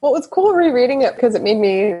Well, it was cool rereading it because it made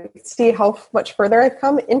me see how much further I've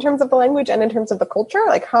come in terms of the language and in terms of the culture,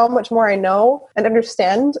 like how much more I know and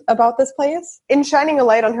understand about this place. In shining a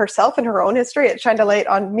light on herself and her own history, it shined a light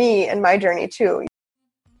on me and my journey too.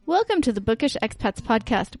 Welcome to the Bookish Expats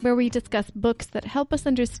podcast, where we discuss books that help us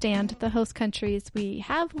understand the host countries we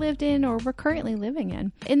have lived in or we're currently living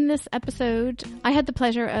in. In this episode, I had the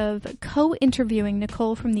pleasure of co-interviewing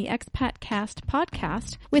Nicole from the Expat Cast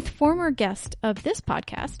podcast with former guest of this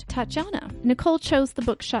podcast, Tatjana. Nicole chose the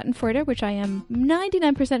book Schadenfreude, which I am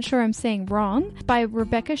 99% sure I'm saying wrong, by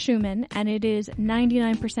Rebecca Schumann, and it is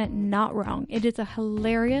 99% not wrong. It is a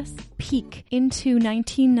hilarious peek into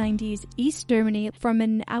 1990s East Germany from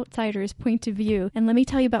an outsider's point of view. And let me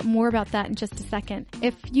tell you more about that in just a second.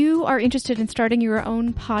 If you are interested in starting your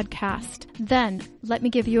own podcast, then let me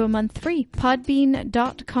give you a month free.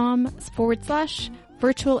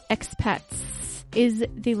 Podbean.com/virtual expats is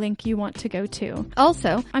the link you want to go to.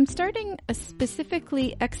 Also, I'm starting a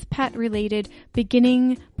specifically expat-related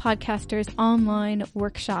beginning podcasters online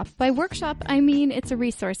workshop. By workshop, I mean it's a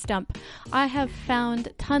resource dump. I have found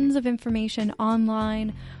tons of information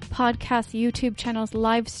online, podcasts, YouTube channels,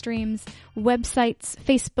 live streams, websites,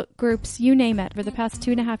 Facebook groups, you name it, for the past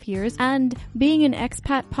 2.5 years. And being an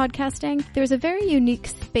expat podcasting, there's a very unique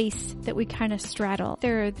space that we kind of straddle.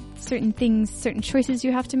 There are certain things, certain choices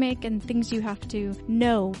you have to make and things you have to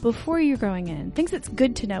know before you're going in. Things that's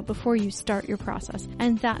good to know before you start your process.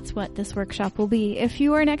 And that's what this workshop will be. If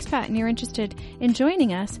you are an expat and you're interested in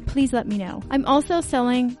joining us, please let me know. I'm also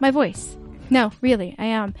selling my voice. No, really, I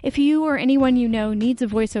am. If you or anyone you know needs a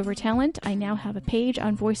voiceover talent, I now have a page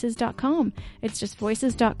on voices.com. It's just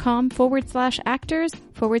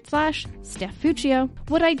voices.com/actors/Steph Fuccio.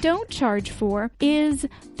 What I don't charge for is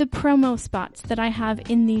the promo spots that I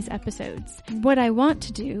have in these episodes. What I want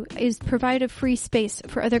to do is provide a free space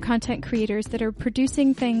for other content creators that are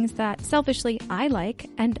producing things that selfishly I like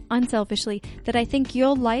and unselfishly that I think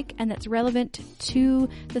you'll like and that's relevant to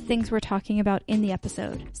the things we're talking about in the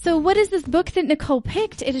episode. So what is this book that Nicole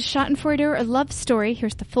picked? It is Schadenfreude, a love story.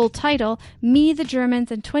 Here's the full title: Me, the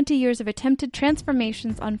Germans, and 20 Years of Attempted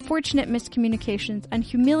Transformations, Unfortunate Miscommunications, and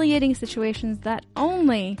Humiliating Situations That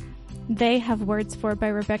Only They Have Words For, by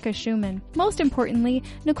Rebecca Schumann. Most importantly,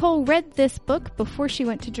 Nicole read this book before she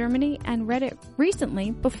went to Germany and read it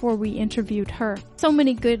recently before we interviewed her. So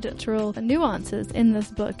many good cultural nuances in this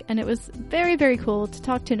book, and it was very, very cool to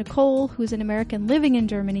talk to Nicole, who's an American living in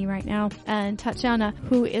Germany right now, and Tatjana,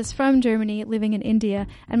 who is from Germany living in India,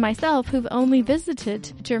 and myself, who've only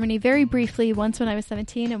visited Germany very briefly, once when I was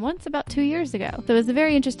 17 and once about 2 years ago. So it was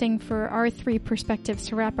very interesting for our three perspectives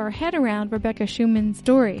to wrap our head around Rebecca Schumann's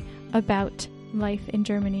story about life in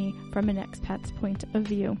Germany from an expat's point of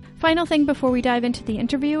view. Final thing before we dive into the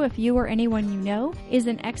interview: if you or anyone you know is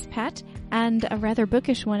an expat, and a rather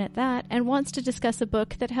bookish one at that, and wants to discuss a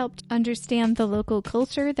book that helped understand the local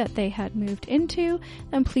culture that they had moved into,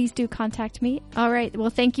 then please do contact me. All right, well,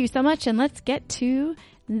 thank you so much, and let's get to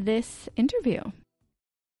this interview.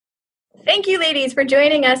 Thank you, ladies, for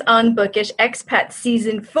joining us on Bookish Expat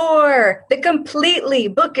Season 4, the completely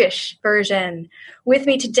bookish version. With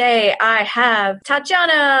me today, I have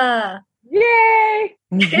Tatjana. Yay!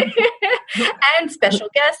 And special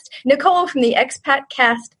guest, Nicole from the Expat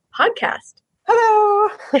Cast podcast. Hello!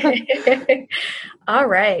 All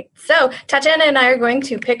right. So Tatjana and I are going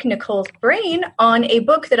to pick Nicole's brain on a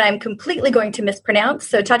book that I'm completely going to mispronounce.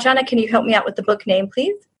 So Tatjana, can you help me out with the book name,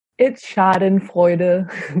 please? It's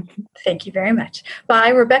Schadenfreude. Thank you very much. By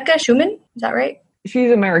Rebecca Schumann, is that right?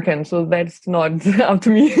 She's American, so that's not up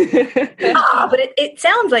to me. But it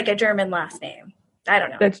sounds like a German last name. I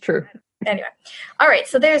don't know. That's true. Anyway. All right,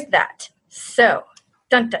 so there's that. So,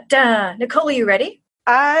 dun dun dun. Nicole, are you ready?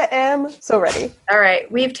 I am so ready. All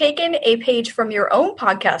right. We've taken a page from your own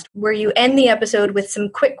podcast where you end the episode with some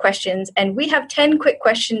quick questions, and we have 10 quick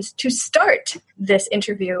questions to start this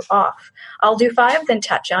interview off. I'll do 5, then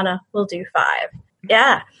Tatjana will do 5.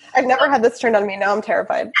 Yeah. I've never had this turned on me. Now I'm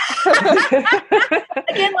terrified.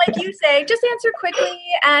 Again, like you say, just answer quickly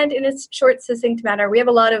and in a short, succinct manner. We have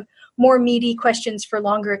a lot of more meaty questions for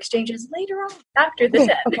longer exchanges later on after this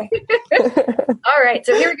end. Okay. All right,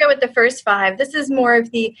 so here we go with the first 5. This is more of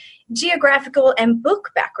the geographical and book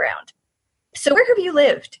background. So where have you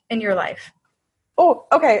lived in your life? Oh,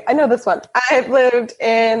 okay. I know this one. I've lived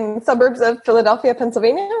in suburbs of Philadelphia,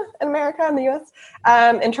 Pennsylvania, in America, in the U.S.,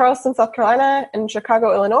 in Charleston, South Carolina, in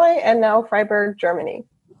Chicago, Illinois, and now Freiburg, Germany.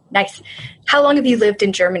 Nice. How long have you lived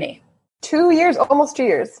in Germany? 2 years, almost 2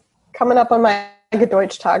 years. Coming up on my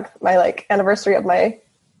Deutschtag, my anniversary of my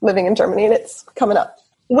living in Germany, and it's coming up.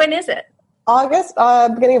 When is it? August,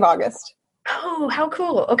 beginning of August. Oh, how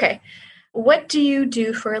cool. Okay. What do you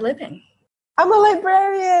do for a living? I'm a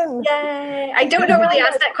librarian. Yay! I don't normally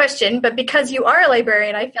ask that question, but because you are a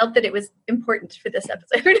librarian, I felt that it was important for this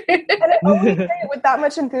episode. And I always say it with that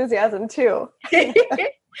much enthusiasm too.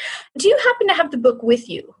 Do you happen to have the book with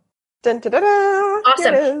you? Dun, dun, dun, dun.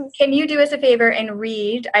 Awesome. Can you do us a favor and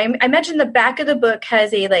read? I imagine the back of the book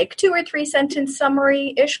has a 2 or 3 sentence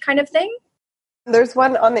summary-ish kind of thing. There's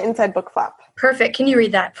one on the inside book flap. Perfect. Can you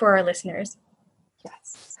read that for our listeners?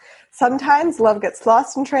 Yes. Sometimes love gets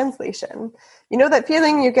lost in translation. You know that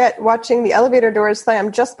feeling you get watching the elevator doors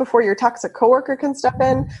slam just before your toxic coworker can step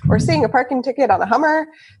in, or seeing a parking ticket on a Hummer?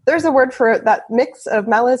 There's a word for that mix of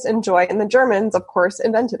malice and joy, and the Germans, of course,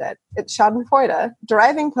 invented it. It's Schadenfreude,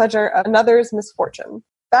 deriving pleasure of another's misfortune.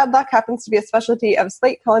 Bad luck happens to be a specialty of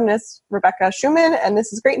Slate columnist Rebecca Schumann, and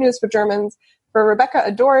this is great news for Germans. For Rebecca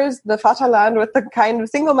adores the Vaterland with the kind of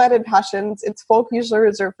single-minded passions its folk usually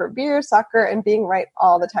reserve for beer, soccer, and being right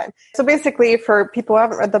all the time. So basically, for people who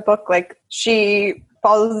haven't read the book, she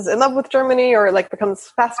falls in love with Germany or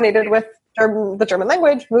becomes fascinated with the German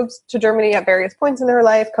language, moves to Germany at various points in her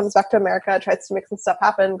life, comes back to America, tries to make some stuff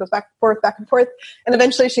happen, goes back and forth, and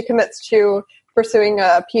eventually she commits to pursuing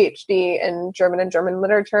a PhD in German and German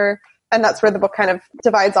literature. And that's where the book kind of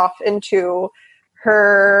divides off into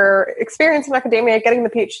her experience in academia, getting the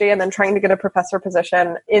PhD, and then trying to get a professor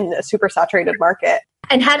position in a super saturated market.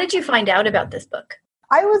 And how did you find out about this book?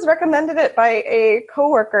 I was recommended it by a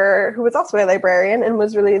coworker who was also a librarian and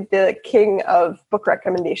was really the king of book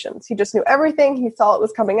recommendations. He just knew everything. He saw it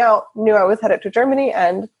was coming out, knew I was headed to Germany,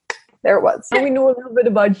 and there it was. We know a little bit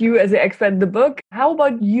about you as an expat in the book. How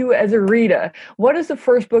about you as a reader? What is the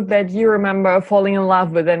first book that you remember falling in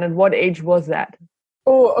love with, and at what age was that?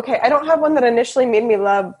 Oh, okay. I don't have one that initially made me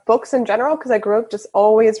love books in general because I grew up just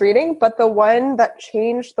always reading. But the one that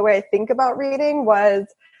changed the way I think about reading was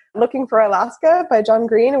Looking for Alaska by John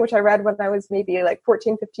Green, which I read when I was maybe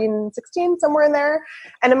 14, 15, 16, somewhere in there.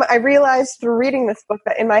 And I realized through reading this book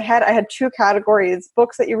that in my head I had 2 categories: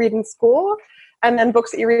 books that you read in school and then books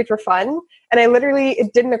that you read for fun. And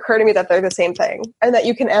it didn't occur to me that they're the same thing, and that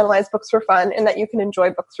you can analyze books for fun and that you can enjoy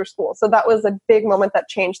books for school. So that was a big moment that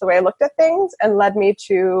changed the way I looked at things and led me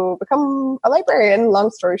to become a librarian, long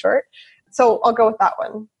story short. So I'll go with that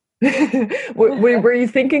one. Were you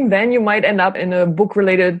thinking then you might end up in a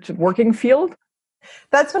book-related working field?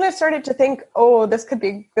 That's when I started to think, oh, this could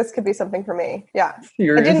be something for me. Yeah.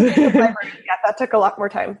 Serious? I didn't think of library yet. That took a lot more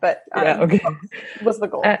time, but was the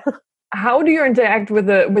goal. How do you interact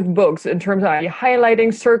with books in terms of, are you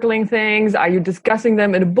highlighting, circling things? Are you discussing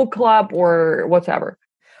them in a book club or whatever?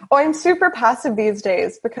 Oh, I'm super passive these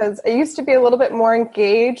days because I used to be a little bit more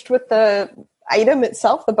engaged with the item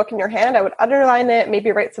itself, the book in your hand. I would underline it,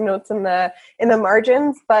 maybe write some notes in the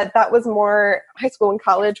margins, but that was more high school and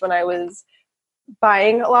college when I was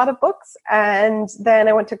buying a lot of books. And then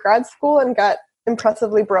I went to grad school and got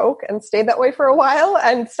impressively broke and stayed that way for a while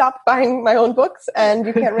and stopped buying my own books. And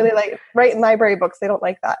you can't really write in library books. They don't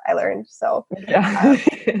like that, I learned. So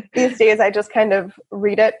these days I just kind of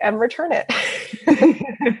read it and return it.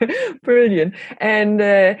 Brilliant. And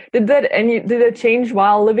did that change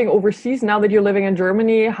while living overseas? Now that you're living in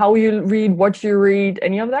Germany, how you read, what you read,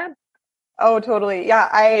 any of that? Oh, totally. Yeah.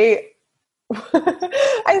 I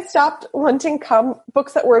stopped wanting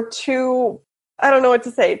books that were too, I don't know what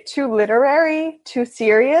to say, too literary, too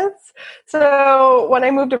serious. So when I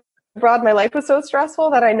moved abroad, my life was so stressful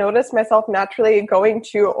that I noticed myself naturally going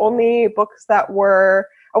to only books that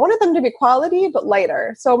I wanted them to be quality, but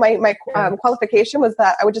lighter. So my qualification was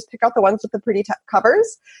that I would just pick out the ones with the pretty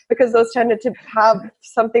covers because those tended to have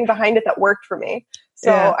something behind it that worked for me.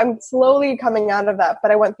 So I'm slowly coming out of that, but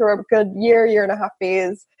I went through a good year and a half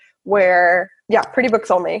phase where, pretty books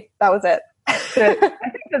only. That was it. I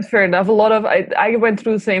think that's fair enough. A lot of I went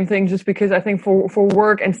through the same thing just because I think for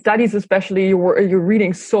work and studies especially, you're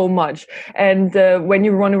reading so much, and when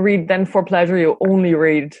you want to read then for pleasure, you only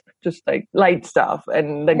read just light stuff,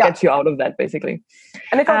 and that gets you out of that basically.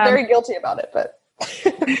 And I felt very guilty about it, but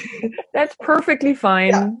that's perfectly fine.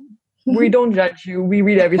 Yeah. We don't judge you. We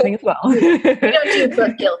read everything as well. We don't do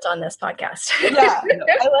book guilt on this podcast. Yeah,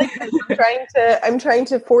 I like this. I'm trying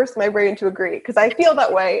to force my brain to agree because I feel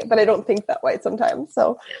that way, but I don't think that way sometimes.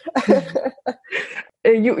 So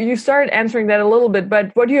you started answering that a little bit,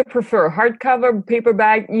 but what do you prefer? Hardcover,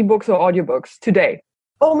 paperback, ebooks, or audiobooks today?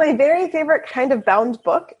 Oh, my very favorite kind of bound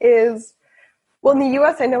book is, well, in the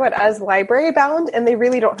US, I know it as library bound, and they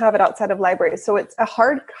really don't have it outside of libraries. So it's a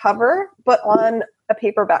hardcover, but on a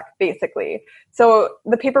paperback, basically. So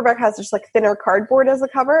the paperback has just thinner cardboard as a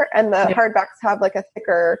cover, and the hardbacks have a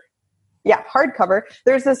thicker hardcover.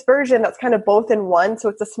 There's this version that's kind of both in one. So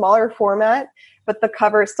it's a smaller format, but the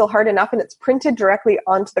cover is still hard enough and it's printed directly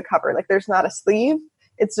onto the cover. Like there's not a sleeve.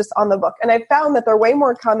 It's just on the book. And I found that they're way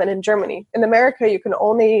more common in Germany. In America, you can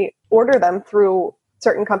only order them through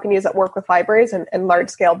certain companies that work with libraries and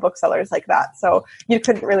large-scale booksellers like that. So you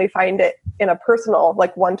couldn't really find it in a personal,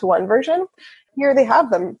 like one-to-one version. Here they have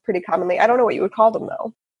them pretty commonly. I don't know what you would call them,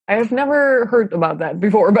 though. I have never heard about that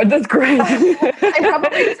before, but that's great. I'm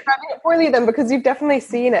probably describing it poorly then because you've definitely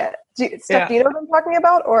seen it. Steph, do you know what I'm talking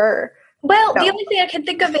about? Or well, no? The only thing I can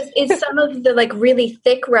think of is some of the like really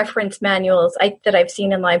thick reference manuals that I've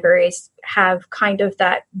seen in libraries have kind of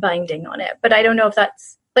that binding on it. But I don't know if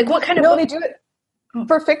that's like what kind of No, they do it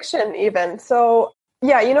for fiction even. So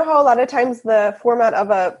yeah, you know how a lot of times the format of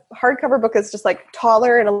a hardcover book is just like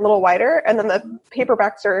taller and a little wider, and then the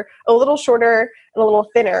paperbacks are a little shorter and a little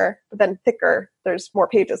thinner, but then thicker. There's more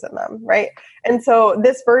pages in them, right? And so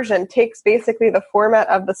this version takes basically the format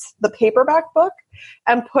of the paperback book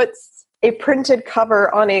and puts a printed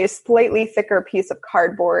cover on a slightly thicker piece of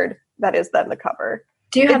cardboard that is then the cover.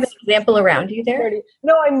 Do you have an example around you there?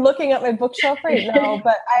 No, I'm looking at my bookshelf right now,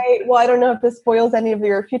 but I don't know if this spoils any of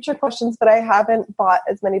your future questions, but I haven't bought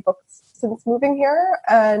as many books since moving here.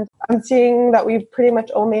 And I'm seeing that we pretty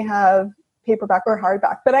much only have paperback or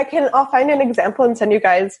hardback, but I'll find an example and send you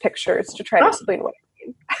guys pictures to try to explain what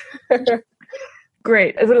I mean.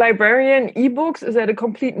 Great. As a librarian, ebooks, is that a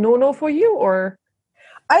complete no-no for you or?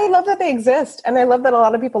 I love that they exist, and I love that a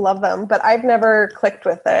lot of people love them, but I've never clicked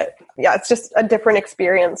with it. Yeah, it's just a different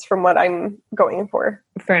experience from what I'm going for.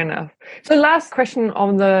 Fair enough. So last question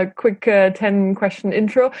on the quick 10-question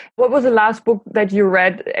intro. What was the last book that you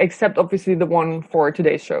read, except obviously the one for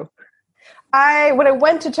today's show? When I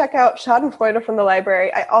went to check out Schadenfreude from the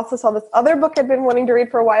library, I also saw this other book I'd been wanting to read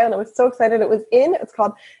for a while, and I was so excited it was in. It's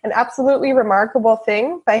called An Absolutely Remarkable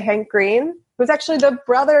Thing by Hank Green, who's actually the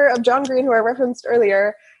brother of John Green, who I referenced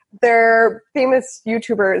earlier. They're famous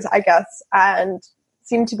YouTubers, I guess, and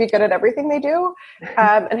seem to be good at everything they do.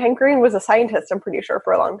 And Hank Green was a scientist, I'm pretty sure,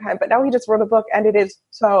 for a long time. But now he just wrote a book, and it is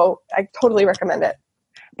so, I totally recommend it.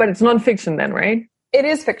 But it's nonfiction then, right? It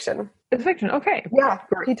is fiction. It's fiction, okay. Yeah,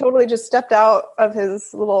 he totally just stepped out of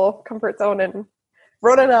his little comfort zone and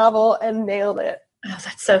wrote a novel and nailed it. Oh,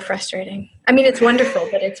 that's so frustrating. I mean, it's wonderful,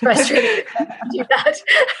 but it's frustrating to do that.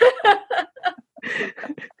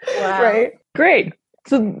 Wow. Right. Great.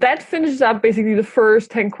 So that finishes up basically the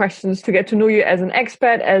first 10 questions to get to know you as an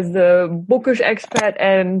expat, as the bookish expat,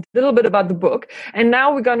 and a little bit about the book. And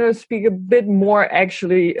now we're going to speak a bit more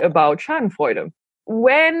actually about Schadenfreude.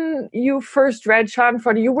 When you first read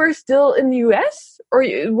Schadenfreude, you were still in the US? Or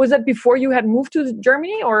was that before you had moved to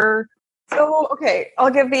Germany? Or So, okay, I'll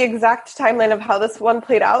give the exact timeline of how this one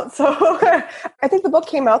played out. So I think the book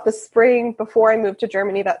came out this spring before I moved to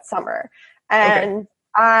Germany that summer. And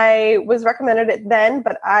I was recommended it then,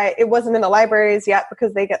 but it wasn't in the libraries yet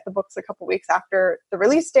because they get the books a couple weeks after the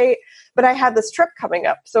release date. But I had this trip coming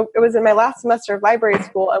up. So it was in my last semester of library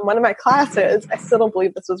school. And one of my classes, I still don't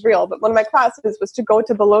believe this was real, but one of my classes was to go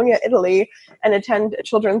to Bologna, Italy and attend a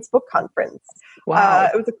children's book conference. Wow.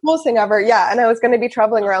 It was the coolest thing ever. Yeah. And I was going to be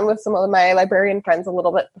traveling around with some of my librarian friends a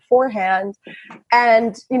little bit beforehand.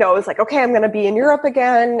 And, it was like, okay, I'm going to be in Europe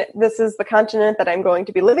again. This is the continent that I'm going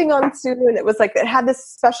to be living on soon. It was like, it had this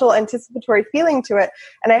special anticipatory feeling to it.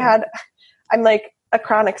 And I'm like a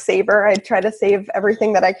chronic saver. I try to save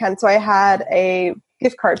everything that I can. So I had a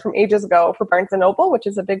gift card from ages ago for Barnes & Noble, which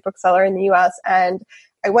is a big bookseller in the US. And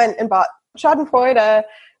I went and bought Schadenfreude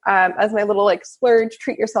as my little splurge,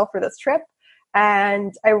 treat yourself for this trip.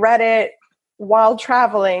 And I read it while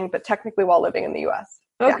traveling, but technically while living in the US.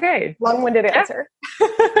 Okay. Yeah. Long-winded answer.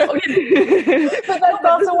 But that's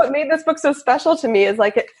also what made this book so special to me is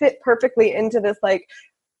it fit perfectly into this,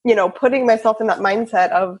 putting myself in that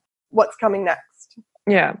mindset of what's coming next.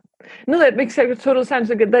 Yeah. No, that makes total sense.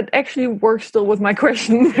 That actually works still with my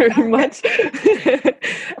question very much.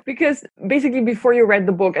 Because basically before you read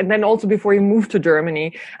the book and then also before you moved to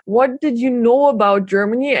Germany, what did you know about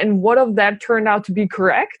Germany and what of that turned out to be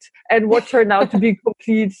correct and what turned out to be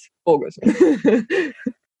complete bogus?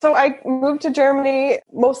 So I moved to Germany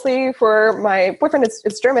mostly for my boyfriend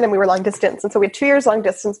is German and we were long distance. And so we had 2 years long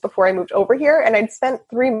distance before I moved over here and I'd spent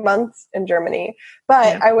 3 months in Germany,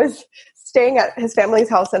 but I was staying at his family's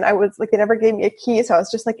house and I was they never gave me a key. So I was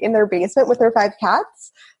just in their basement with their 5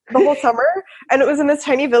 cats. the whole summer. And it was in this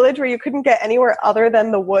tiny village where you couldn't get anywhere other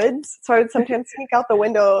than the woods. So I would sometimes sneak out the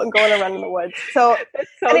window and go on a run in the woods. So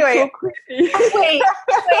anyway. So creepy.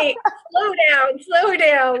 Wait, slow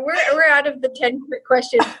down. We're out of the 10 quick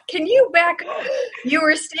questions. Can you back up? You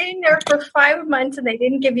were staying there for 5 months and they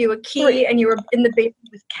didn't give you a key and you were in the basement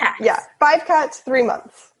with cats. Yeah, 5 cats, 3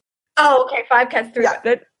 months. Oh, okay, 5 cats, 3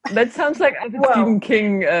 months. That sounds like a Stephen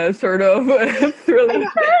King sort of thriller.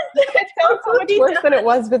 It sounds so much worse than it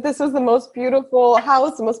was, but this was the most beautiful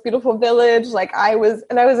house, the most beautiful village. Like I was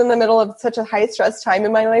in the middle of such a high stress time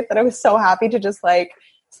in my life that I was so happy to just like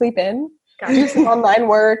sleep in, do some online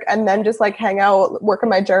work, and then just like hang out, work on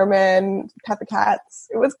my German, pet the cats.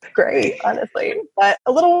 It was great, honestly, but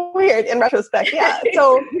a little weird in retrospect. Yeah.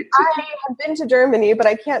 So I have been to Germany, but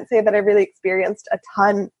I can't say that I really experienced a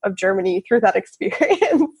ton of Germany through that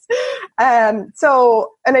experience. And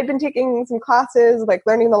I've been taking some classes, like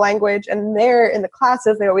learning the language, and there in the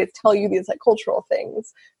classes, they always tell you these like cultural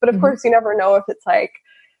things. But of course, you never know if it's like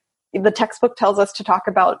the textbook tells us to talk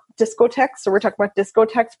about discotheques, so we're talking about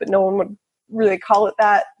discotheques, but no one would really call it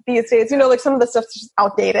that these days. You know, like some of the stuff's just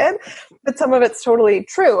outdated, but some of it's totally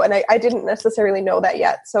true. And I didn't necessarily know that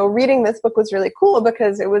yet. So reading this book was really cool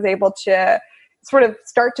because it was able to sort of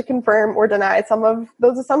start to confirm or deny some of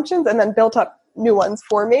those assumptions and then built up new ones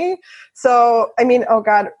for me. So, I mean, oh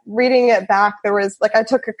God, reading it back, there was like, I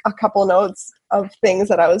took a couple notes of things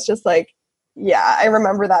that I was just like, yeah, I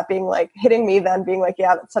remember that being like hitting me then being like,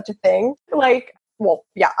 yeah, that's such a thing. Like, well,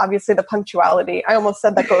 yeah, obviously the punctuality. I almost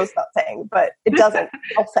said that goes without saying, but it doesn't.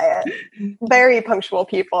 I'll say it. Very punctual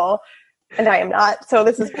people, and I am not. So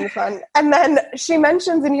this has been fun. And then she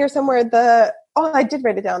mentions in here somewhere I did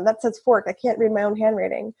write it down. That says fork. I can't read my own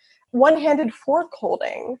handwriting. One-handed fork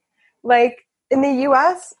holding. Like in the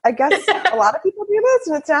U.S., I guess a lot of people do this,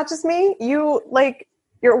 and it's not just me.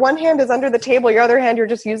 Your one hand is under the table, your other hand, you're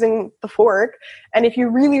just using the fork. And if you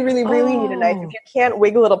really, really, really need a knife, if you can't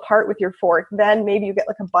wiggle it apart with your fork, then maybe you get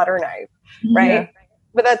like a butter knife, right? Yeah.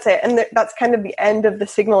 But that's it. And that's kind of the end of the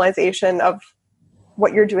signalization of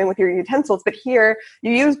what you're doing with your utensils. But here,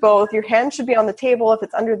 you use both. Your hand should be on the table. If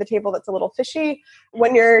it's under the table, that's a little fishy.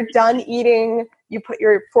 When you're done eating, you put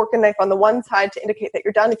your fork and knife on the one side to indicate that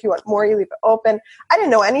you're done. If you want more, you leave it open. I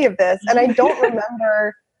didn't know any of this. And I don't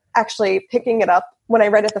remember actually picking it up when I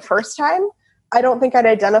read it the first time. I don't think I'd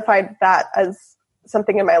identified that as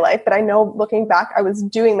something in my life, but I know looking back, I was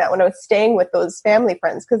doing that when I was staying with those family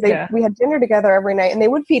friends because we had dinner together every night and they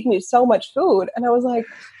would feed me so much food. And I was like,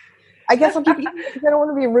 I guess I'll keep eating it because I don't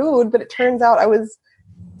want to be rude. But it turns out I was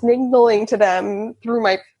signaling to them through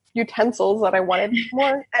my utensils that I wanted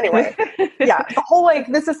more. Anyway, yeah, the whole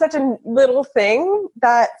this is such a little thing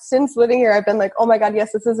that since living here, I've been like, oh my God,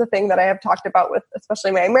 yes, this is a thing that I have talked about with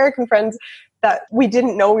especially my American friends, that we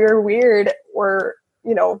didn't know we were weird or,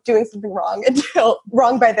 doing something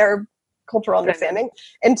wrong by their cultural understanding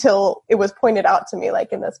until it was pointed out to me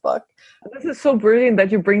like in this book. This is so brilliant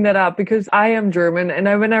that you bring that up because I am German and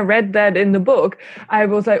when I read that in the book, I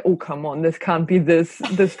was like, oh, come on, this can't be this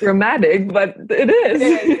dramatic, but it is.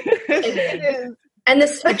 It is. And the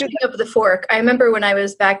switching of the fork, I remember when I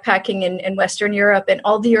was backpacking in Western Europe and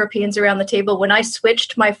all the Europeans around the table, when I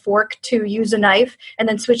switched my fork to use a knife and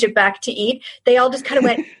then switch it back to eat, they all just kind of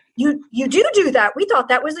went, you do that. We thought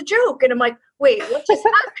that was a joke. And I'm like, wait, what just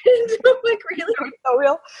happened? I'm like, really? So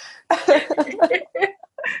real?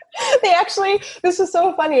 They actually, this was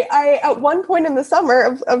so funny. At one point in the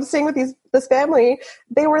summer of staying with this family,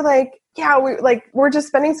 they were like, yeah, we're just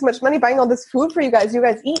spending so much money buying all this food for you guys. You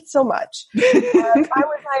guys eat so much. And I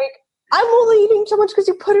was like, I'm only eating so much because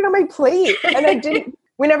you put it on my plate. And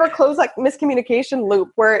we never closed that miscommunication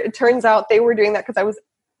loop where it turns out they were doing that because I was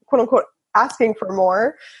quote unquote asking for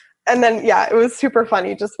more. And then, yeah, it was super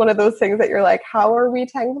funny. Just one of those things that you're like, how are we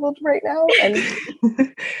tangled right now?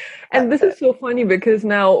 And this is so funny because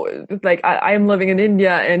now, like, I am living in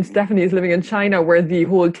India and Stephanie is living in China, where the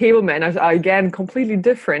whole table manners are, again, completely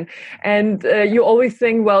different. And you always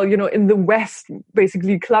think, well, in the West,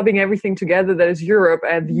 basically clubbing everything together, that is Europe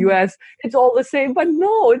and the US, it's all the same. But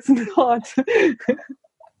no, it's not.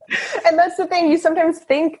 And that's the thing. You sometimes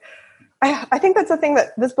think, I think that's the thing that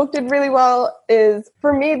this book did really well is,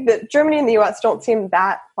 for me, that Germany and the US don't seem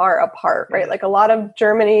that far apart, right? Like a lot of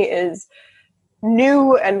Germany is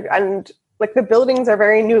new and like the buildings are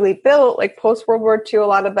very newly built, like post World War II, a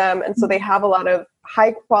lot of them. And so they have a lot of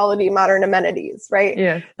high quality modern amenities, right?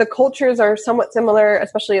 Yeah. The cultures are somewhat similar,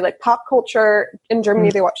 especially like pop culture. In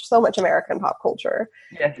Germany, they watch so much American pop culture,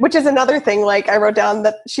 which is another thing. Like I wrote down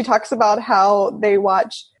that she talks about how they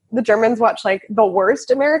watch the Germans watch like the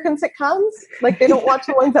worst American sitcoms. Like they don't watch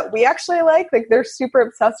the ones that we actually like. Like they're super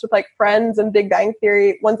obsessed with like Friends and Big Bang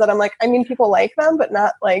Theory, ones that I'm like, I mean, people like them, but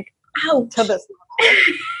not like to this level.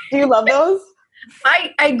 Do you love those?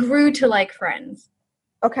 I grew to like Friends.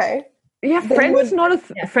 Okay. Yeah, Friends is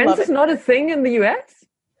not a thing in the US.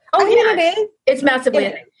 Oh, I mean, it is. It's massively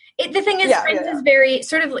a thing. The thing is, Friends is very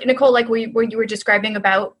sort of, Nicole, like what you were describing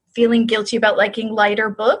about feeling guilty about liking lighter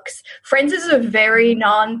books. Friends is a very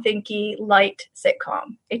non-thinky, light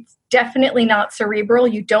sitcom. It's definitely not cerebral.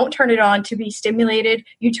 You don't turn it on to be stimulated.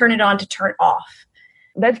 You turn it on to turn off.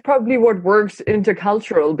 That's probably what works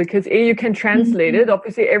intercultural, because you can translate it.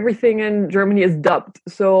 Obviously, everything in Germany is dubbed.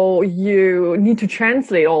 So you need to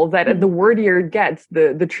translate all that. And the wordier it gets,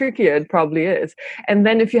 the trickier it probably is. And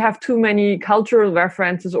then if you have too many cultural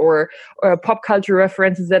references or pop culture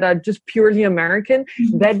references that are just purely American,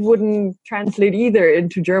 that wouldn't translate either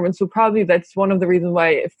into German. So probably that's one of the reasons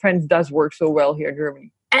why Friends does work so well here in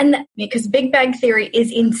Germany. And because Big Bang Theory is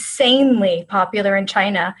insanely popular in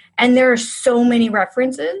China, and there are so many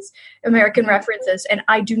references, American references, and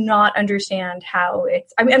I do not understand how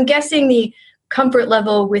it's... I'm guessing the comfort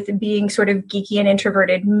level with being sort of geeky and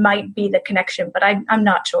introverted might be the connection, but I'm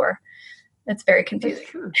not sure. That's very confusing.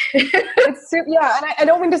 It's and I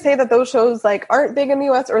don't mean to say that those shows like aren't big in the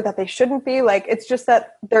US or that they shouldn't be. Like, it's just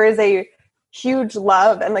that there is a huge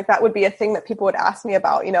love, and like that would be a thing that people would ask me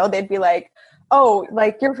about. You know, they'd be like, oh,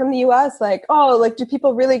 like you're from the US, like, oh, like do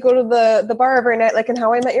people really go to the bar every night, like in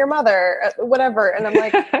How I Met Your Mother, whatever? And I'm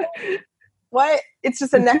like, what? It's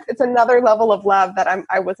just it's another level of love that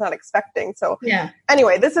I was not expecting. So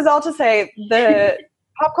anyway, this is all to say the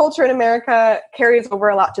pop culture in America carries over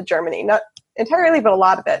a lot to Germany, not entirely, but a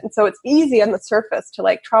lot of it. And so it's easy on the surface to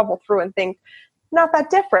like travel through and think, not that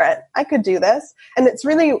different. I could do this. And it's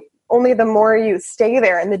really only the more you stay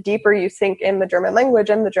there and the deeper you sink in the German language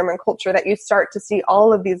and the German culture that you start to see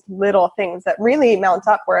all of these little things that really mount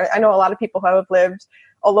up, where I know a lot of people who have lived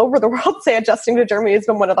all over the world say adjusting to Germany has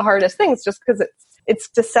been one of the hardest things, just because it's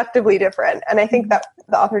deceptively different. And I think that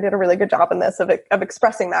the author did a really good job in this of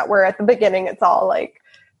expressing that, where at the beginning it's all like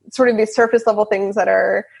sort of these surface level things that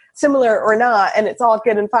are similar or not, and it's all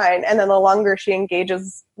good and fine. And then the longer she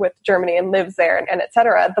engages with Germany and lives there and et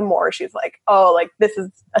cetera, the more she's like, oh, like this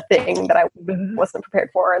is a thing that I wasn't prepared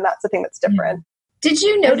for, and that's the thing that's different. Did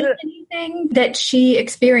you notice anything that she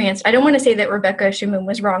experienced? I don't want to say that Rebecca Schumann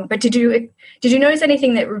was wrong, but did you notice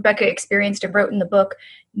anything that Rebecca experienced and wrote in the book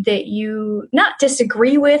that you not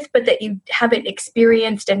disagree with, but that you haven't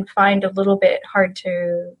experienced and find a little bit hard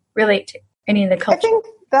to relate to? Any of the culture? I think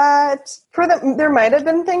that for them, there might have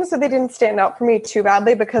been things that they didn't stand out for me too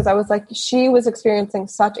badly, because I was like, she was experiencing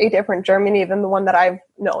such a different Germany than the one that I've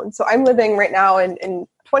known. So I'm living right now in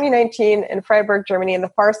 2019 in Freiburg, Germany, in the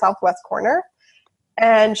far southwest corner.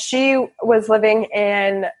 And she was living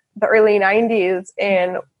in the early 90s,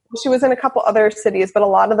 and she was in a couple other cities, but a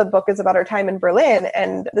lot of the book is about her time in Berlin.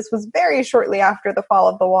 And this was very shortly after the fall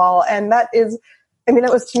of the wall. And that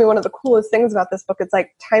was to me one of the coolest things about this book. It's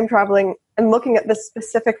like time traveling and looking at this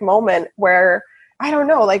specific moment where, I don't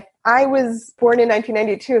know, like I was born in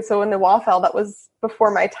 1992. So when the wall fell, that was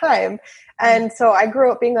before my time. And so I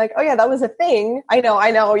grew up being like, oh yeah, that was a thing. I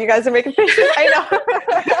know. You guys are making faces. I know.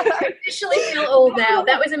 I officially feel old now.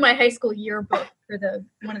 That was in my high school yearbook for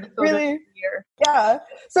one of the photos of the year. Yeah.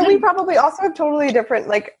 So we probably also have totally different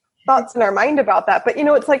like thoughts in our mind about that. But, you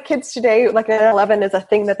know, it's like kids today, like 9/11 is a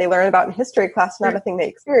thing that they learn about in history class, not a thing they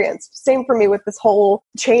experienced. Same for me with this whole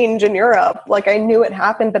change in Europe. Like I knew it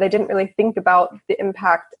happened, but I didn't really think about the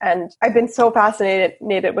impact. And I've been so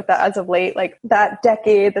fascinated with that as of late, like that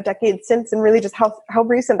decade, the decade since, and really just how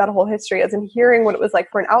recent that whole history is, and hearing what it was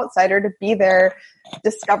like for an outsider to be there,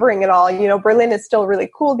 discovering it all. You know, Berlin is still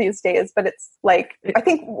really cool these days, but it's like, I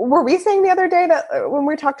think, were we saying the other day that when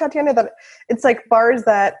we talked, Tatjana, that it's like bars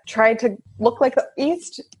that tried to look like the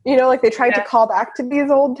East, you know, like they tried to call back to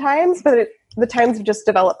these old times, but the times have just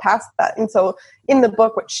developed past that. And so in the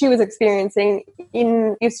book, what she was experiencing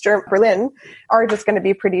in Eastern Berlin are just going to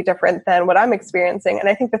be pretty different than what I'm experiencing. And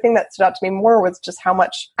I think the thing that stood out to me more was just how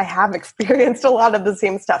much I have experienced a lot of the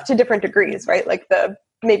same stuff to different degrees, right? Like I've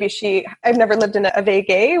never lived in a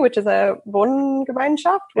WG, which is a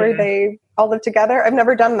Wohngemeinschaft, where they all live together. I've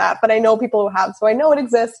never done that, but I know people who have, so I know it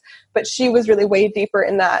exists, but she was really way deeper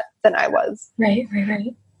in that than I was. Right.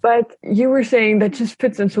 But you were saying that just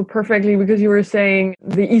fits in so perfectly because you were saying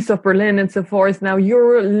the east of Berlin and so forth. Now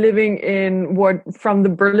you're living in what, from the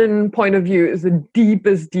Berlin point of view, is the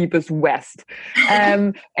deepest west.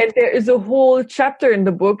 And there is a whole chapter in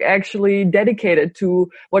the book actually dedicated to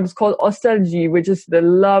what is called Ostalgie, which is the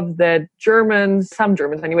love that some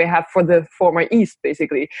Germans anyway, have for the former East,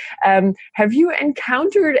 basically. Have you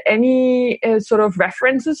encountered any sort of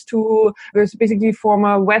references to there's basically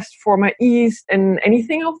former West, former East, and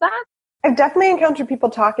anything of that? I've definitely encountered people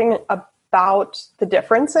talking about the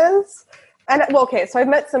differences. And well, okay, so I've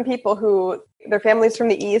met some people who their family's from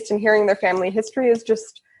the East, and hearing their family history is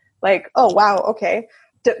just like, oh, wow, okay.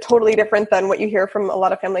 Totally different than what you hear from a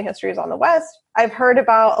lot of family histories on the West. I've heard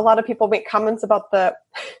about a lot of people make comments about the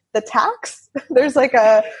tax. There's like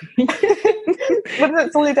a, what is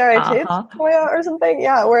it, Solidarität or something?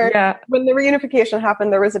 Yeah, where when the reunification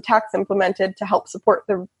happened, there was a tax implemented to help support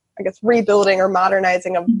the, I guess, rebuilding or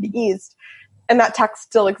modernizing of the East. And that tax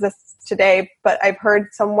still exists today. But I've heard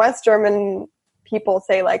some West German people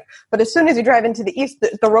say like, but as soon as you drive into the East,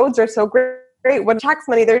 the roads are so great. What tax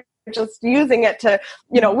money, they're just using it to,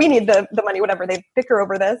 we need the money, whatever. They bicker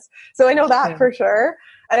over this. So I know that for sure.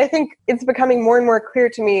 And I think it's becoming more and more clear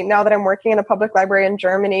to me now that I'm working in a public library in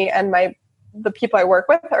Germany, and the people I work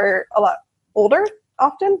with are a lot older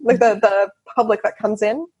often, like the public that comes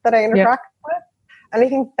in that I interact with. And I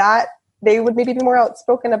think that they would maybe be more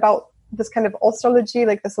outspoken about this kind of Ostalgie,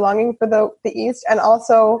 like this longing for the East. And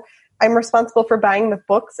also I'm responsible for buying the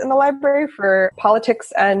books in the library for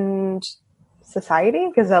politics and society,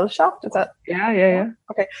 Gesellschaft, is that? Yeah.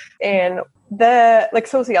 Okay. And the, like,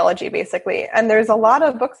 sociology, basically. And there's a lot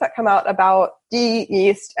of books that come out about the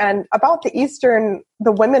East and about the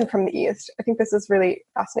women from the East. I think this is really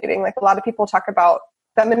fascinating. Like, a lot of people talk about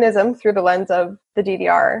feminism through the lens of the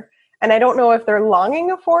DDR. And I don't know if they're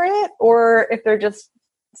longing for it or if they're just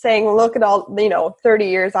saying, look at all, 30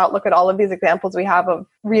 years out, look at all of these examples we have of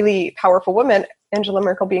really powerful women, Angela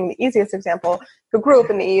Merkel being the easiest example, who grew up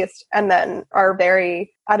in the East and then are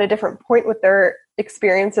very at a different point with their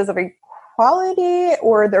experiences of equality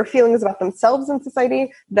or their feelings about themselves in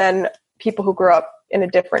society than people who grew up in a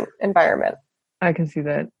different environment. I can see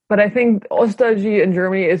that. But I think Ostalgie in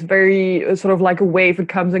Germany is very sort of like a wave. It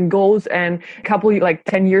comes and goes. And a couple, like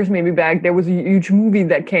 10 years maybe back, there was a huge movie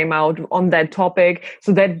that came out on that topic.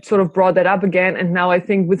 So that sort of brought that up again. And now I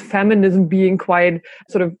think with feminism being quite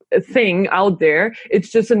sort of a thing out there, it's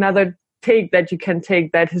just another take that you can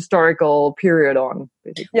take that historical period on.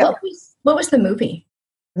 Basically. Yeah. What was the movie?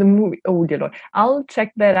 The movie, oh dear Lord, I'll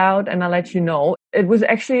check that out and I'll let you know. It was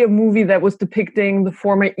actually a movie that was depicting the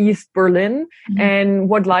former East Berlin and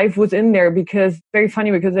what life was in there, because very funny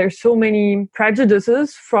because there's so many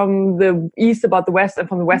prejudices from the East about the West and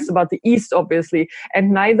from the West about the East, obviously.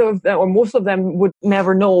 And neither of them, or most of them, would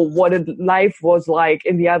never know what life was like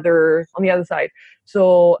on the other side.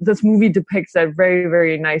 So this movie depicts that very,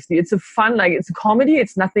 very nicely. It's it's a comedy.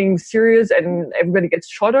 It's nothing serious and everybody gets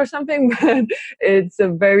shot or something, but it's a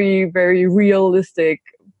very, very realistic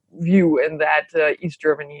view in that East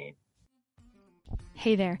Germany.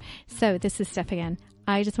 Hey there. So this is Steph again.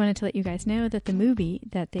 I just wanted to let you guys know that the movie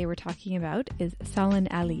that they were talking about is Sollen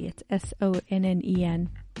Allee. It's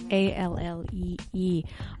SONNENALLEE.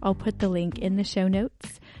 I'll put the link in the show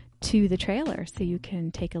notes to the trailer so you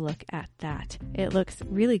can take a look at that. It looks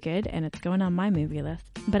really good and it's going on my movie list.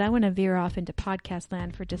 But I want to veer off into podcast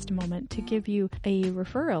land for just a moment to give you a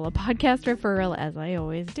podcast referral, as I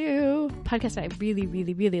always do. Podcast I really,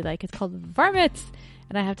 really, really like. It's called Varmints.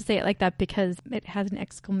 And I have to say it like that because it has an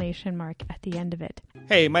exclamation mark at the end of it.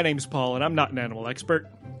 Hey, my name's Paul and I'm not an animal expert.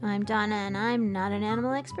 I'm Donna and I'm not an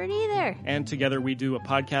animal expert either. And together we do a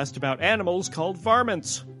podcast about animals called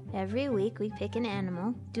Varmints. Every week we pick an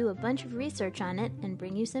animal, do a bunch of research on it, and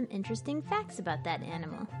bring you some interesting facts about that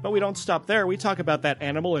animal. But we don't stop there. We talk about that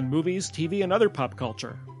animal in movies, TV, and other pop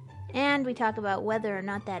culture. And we talk about whether or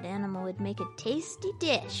not that animal would make a tasty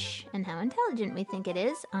dish, and how intelligent we think it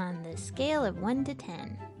is on the scale of 1 to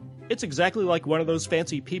 10. It's exactly like one of those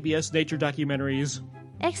fancy PBS nature documentaries.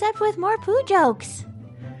 Except with more poo jokes.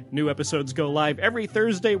 New episodes go live every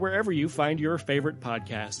Thursday wherever you find your favorite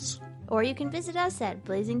podcasts. Or you can visit us at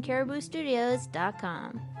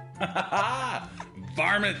blazingcariboustudios.com.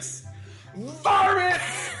 Varmints!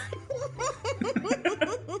 Varmints!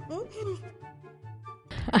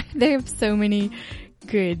 They have so many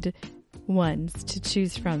good ones to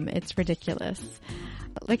choose from. It's ridiculous.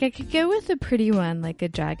 Like, I could go with a pretty one, like a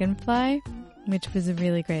dragonfly, which was a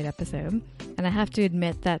really great episode. And I have to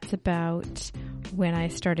admit that's about when I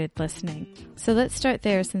started listening. So let's start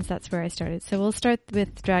there since that's where I started. So we'll start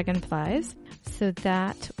with Dragonflies. So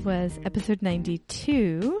that was episode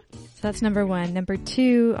 92. So that's number 1. Number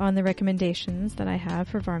 2 on the recommendations that I have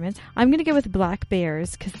for varmints. I'm going to go with Black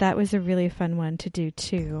Bears because that was a really fun one to do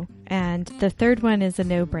too. And the third one is a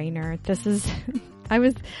no-brainer. This is... I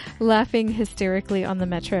was laughing hysterically on the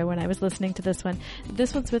metro when I was listening to this one.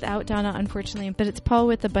 This one's without Donna, unfortunately, but it's Paul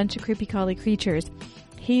with a bunch of creepy crawly creatures.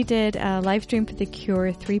 He did a live stream for the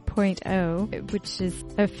Cure 3.0, which is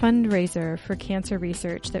a fundraiser for cancer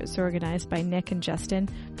research that was organized by Nick and Justin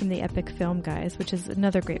from the Epic Film Guys, which is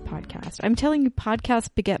another great podcast. I'm telling you,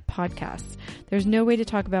 podcasts beget podcasts. There's no way to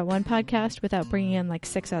talk about one podcast without bringing in like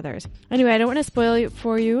 6 others. Anyway, I don't want to spoil it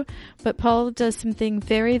for you, but Paul does something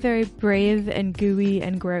very, very brave and gooey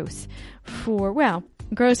and gross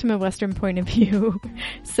gross from a Western point of view.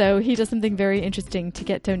 So he does something very interesting to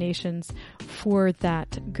get donations for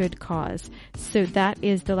that good cause. So that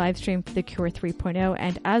is the live stream for the Cure 3.0.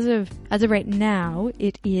 And as of right now,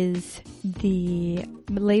 it is the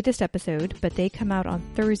latest episode, but they come out on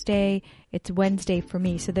Thursday. It's Wednesday for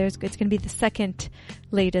me. So it's going to be the second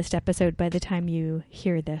latest episode by the time you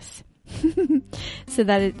hear this. So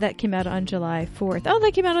that came out on July 4th. Oh,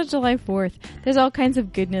 that came out on July 4th. There's all kinds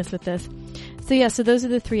of goodness with this. So yeah, so those are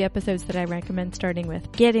the 3 episodes that I recommend starting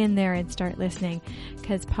with. Get in there and start listening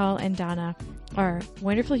because Paul and Donna are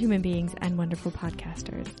wonderful human beings and wonderful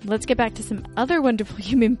podcasters. Let's get back to some other wonderful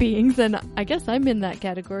human beings, and I guess I'm in that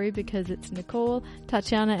category because it's Nicole,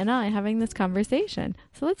 Tatjana, and I having this conversation.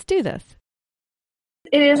 So let's do this.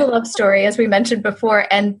 It is a love story, as we mentioned before,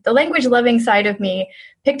 and the language-loving side of me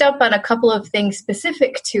picked up on a couple of things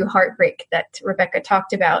specific to heartbreak that Rebecca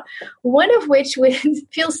talked about, one of which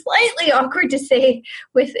feels slightly awkward to say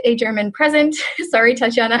with a German present. Sorry,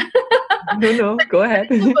 Tatjana. No, go ahead.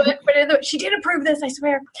 She did approve this, I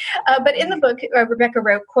swear. But in the book, Rebecca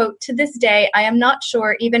wrote, quote, "To this day, I am not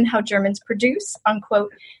sure even how Germans produce,"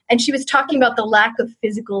 unquote. And she was talking about the lack of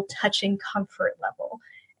physical touching comfort level.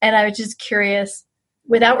 And I was just curious,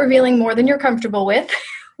 without revealing more than you're comfortable with,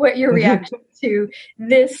 what your reaction to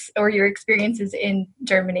this or your experiences in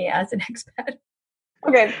Germany as an expat.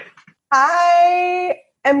 Okay. I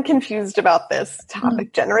am confused about this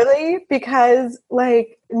topic generally because,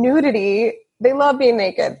 like, nudity, they love being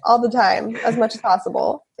naked all the time as much as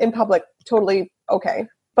possible in public. Totally okay.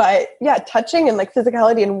 But yeah, touching and like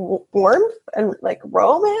physicality and warmth and like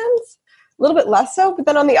romance, a little bit less so. But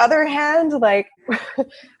then on the other hand, like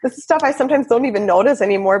this is stuff I sometimes don't even notice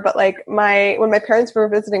anymore. But like when my parents were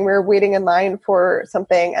visiting, we were waiting in line for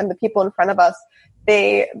something, and the people in front of us,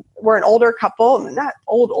 they were an older couple, not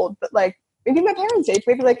old, but like maybe my parents' age,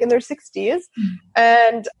 maybe like in their 60s.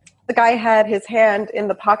 And the guy had his hand in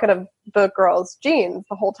the pocket of the girl's jeans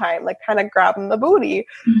the whole time, like kind of grabbing the booty.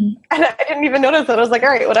 And I didn't even notice that. I was like, all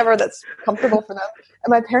right, whatever, that's comfortable for them.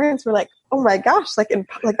 And my parents were like, oh my gosh, like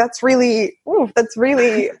that's really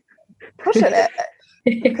pushing it.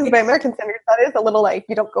 Because by American standards, that is a little like,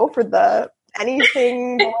 you don't go for the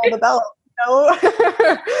anything below the belt, you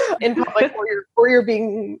know, in public or you're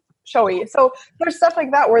being showy. So there's stuff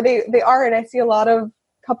like that where they are, and I see a lot of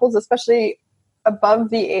couples, especially above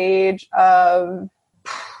the age of,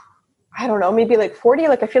 I don't know, maybe like 40.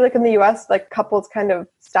 Like I feel like in the US, like couples kind of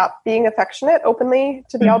stop being affectionate openly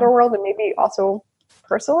to the outer world, and maybe also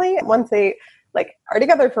personally. Once they like are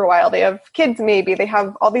together for a while, they have kids, maybe they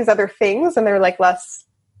have all these other things, and they're like less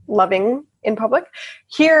loving in public.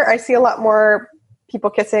 Here I see a lot more people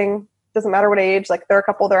kissing, doesn't matter what age, like they're a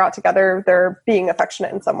couple, they're out together, they're being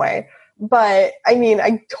affectionate in some way. But I mean,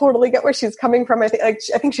 I totally get where she's coming from. I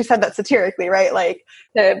think she said that satirically, right? Like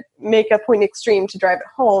to make a point extreme to drive it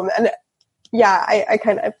home. And yeah, I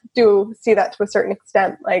kind of do see that to a certain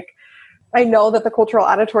extent. Like I know that the cultural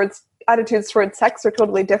attitudes towards sex are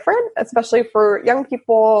totally different, especially for young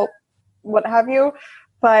people, what have you.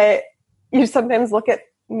 But you sometimes look at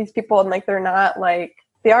these people and like, they're not like,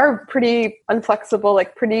 they are pretty unflexible,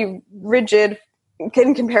 like pretty rigid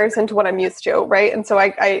in comparison to what I'm used to, right? And so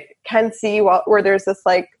I can see where there's this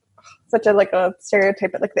like such a like a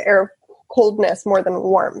stereotype, like the air of coldness more than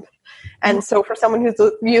warmth. And so for someone who's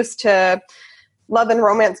used to love and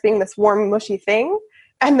romance being this warm, mushy thing,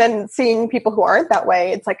 and then seeing people who aren't that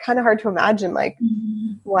way, it's like kind of hard to imagine like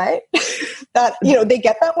what that, you know, they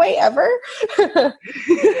get that way ever.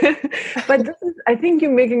 But this is, I think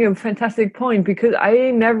you're making a fantastic point, because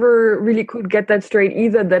I never really could get that straight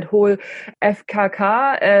either. That whole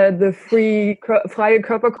FKK, the freie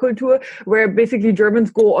Körperkultur, where basically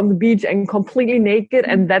Germans go on the beach and completely naked,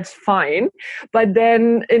 and that's fine. But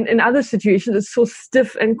then in other situations, it's so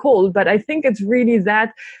stiff and cold. But I think it's really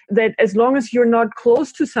that as long as you're not close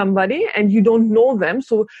close to somebody and you don't know them,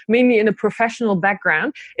 so mainly in a professional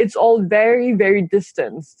background, it's all very, very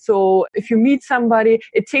distant. So if you meet somebody,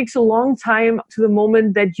 it takes a long time to the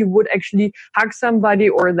moment that you would actually hug somebody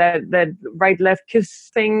or that right-left kiss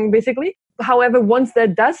thing, basically. However, once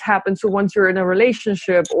that does happen, so once you're in a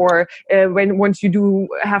relationship or once you do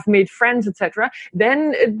have made friends, etc.,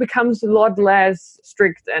 then it becomes a lot less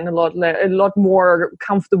strict and a lot more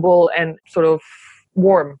comfortable and sort of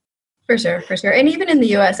warm. For sure. And even in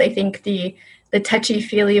the US, I think the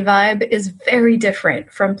touchy-feely vibe is very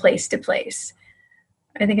different from place to place.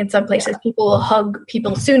 I think in some places people will hug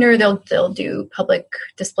people sooner. They'll do public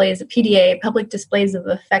displays of PDA, public displays of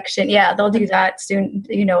affection. Yeah, they'll do that soon,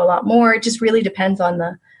 a lot more. It just really depends on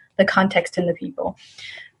the context and the people.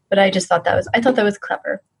 But I thought that was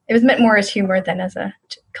clever. It was meant more as humor than as a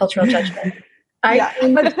cultural judgment. I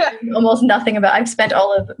know almost nothing about. I've spent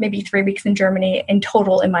all of maybe 3 weeks in Germany in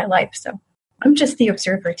total in my life, so I'm just the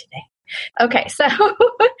observer today. Okay, so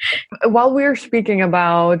while we're speaking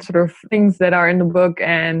about sort of things that are in the book,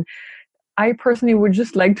 and I personally would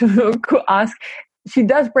just like to ask, she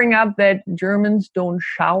does bring up that Germans don't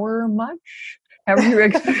shower much. Have you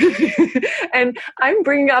experienced? And I'm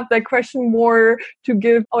bringing up that question more to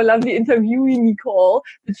give our lovely interviewee Nicole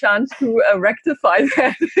the chance to rectify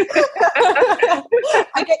that.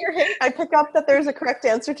 I get your hint. I pick up that there's a correct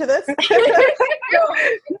answer to this.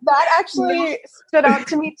 That actually stood out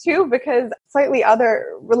to me too, because slightly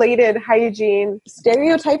other related hygiene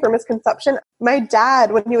stereotype or misconception. My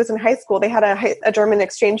dad, when he was in high school, they had a German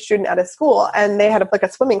exchange student at his school, and they had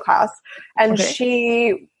a swimming class, and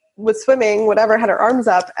she was swimming, whatever, had her arms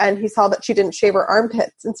up, and he saw that she didn't shave her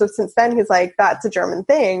armpits. And so since then, he's like, that's a German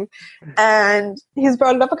thing. And he's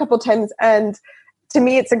brought it up a couple of times. And to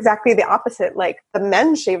me, it's exactly the opposite. Like, the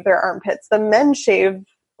men shave their armpits. The men shave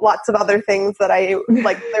lots of other things that I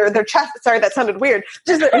like, their chest. Sorry, that sounded weird.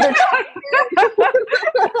 Just their chest.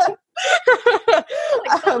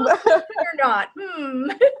 Or not.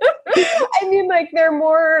 I mean, like, they're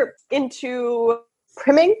more into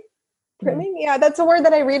primming. Primming? Yeah, that's a word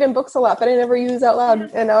that I read in books a lot, but I never use out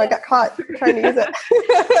loud. And now I got caught trying to use it.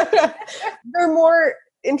 They're more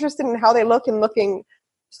interested in how they look and looking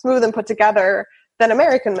smooth and put together than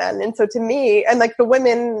American men. And so to me, and like the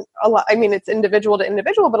women, a lot, I mean, it's individual to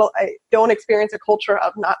individual, but I don't experience a culture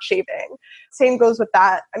of not shaving. Same goes with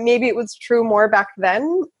that. Maybe it was true more back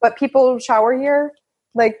then, but people shower here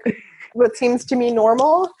like what seems to me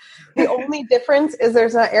normal. The only difference is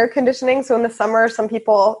there's not air conditioning. So in the summer, some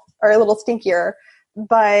people are a little stinkier,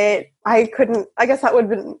 but I guess that would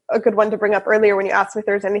have been a good one to bring up earlier when you asked me if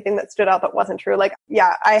there's anything that stood out that wasn't true. Like,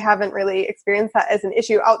 yeah, I haven't really experienced that as an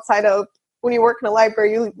issue outside of when you work in a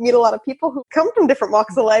library, you meet a lot of people who come from different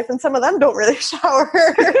walks of life, and some of them don't really shower.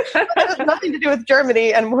 It has nothing to do with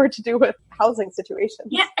Germany and more to do with housing situations.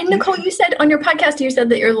 Yeah, and Nicole, you said on your podcast, you said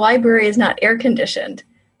that your library is not air conditioned.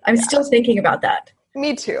 I'm still thinking about that.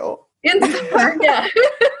 Me too. In the summer,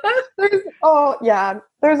 yeah.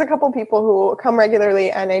 There's a couple people who come regularly,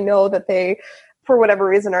 and I know that they, for whatever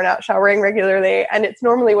reason, are not showering regularly, and it's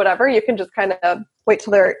normally whatever. You can just kind of wait till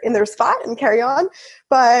they're in their spot and carry on.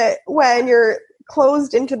 But when you're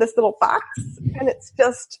closed into this little box, and it's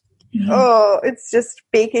just, it's just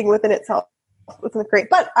baking within itself. Isn't great.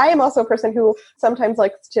 But I am also a person who sometimes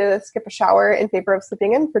likes to skip a shower in favor of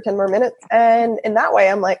sleeping in for 10 more minutes. And in that way,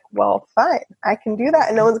 I'm like, well, fine, I can do that.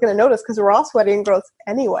 And no one's going to notice because we're all sweaty and gross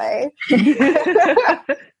anyway. So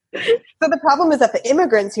the problem is that the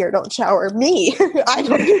immigrants here don't shower. Me, I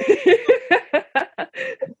don't.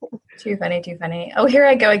 Too funny. Oh, here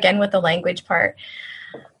I go again with the language part.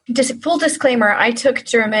 Just full disclaimer, I took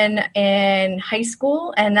German in high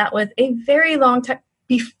school, and that was a very long time.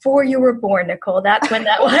 Before you were born, Nicole. That's when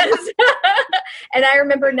that was. And I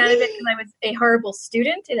remember none of it because I was a horrible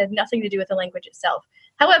student. It had nothing to do with the language itself.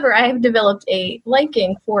 However, I have developed a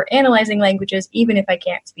liking for analyzing languages, even if I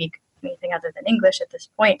can't speak anything other than English at this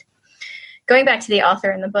point. Going back to the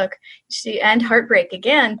author in the book, and heartbreak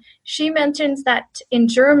again, she mentions that in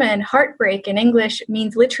German, heartbreak in English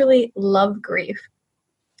means literally love grief.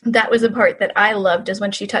 That was a part that I loved, is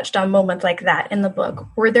when she touched on moments like that in the book.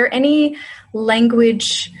 Were there any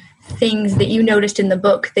language things that you noticed in the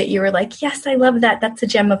book that you were like, yes, I love that. That's a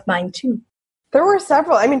gem of mine too? There were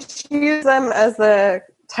several. I mean, she used them as the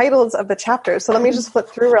titles of the chapters. So let me just flip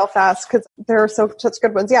through real fast because there are such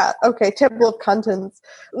good ones. Yeah. Okay. Table of contents.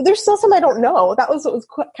 There's still some I don't know. That was what was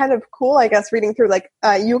kind of cool, I guess, reading through. Like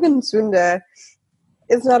Jugendsünde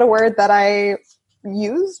is not a word that I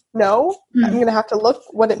use. No. I'm going to have to look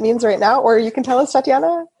what it means right now. Or you can tell us,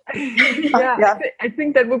 Tatjana. Yeah. I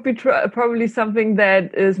think that would be probably something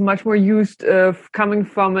that is much more used coming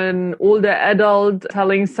from an older adult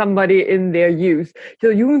telling somebody in their youth. So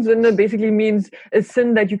Jugendsünde basically means a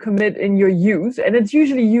sin that you commit in your youth, and it's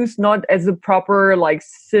usually used not as a proper like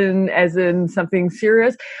sin as in something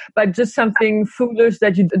serious, but just something foolish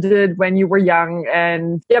that you did when you were young.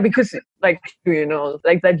 And yeah, because like, you know,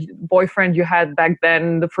 like that boyfriend you had back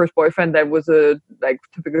then, the first boyfriend, that was a like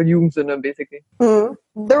typical Jugendsünde basically.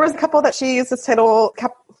 There was a couple that she used as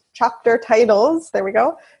chapter titles. There we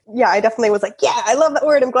go. Yeah, I definitely was like, yeah, I love that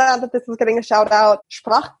word. I'm glad that this is getting a shout out.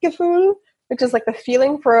 Sprachgefühl, which is like the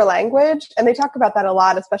feeling for a language. And they talk about that a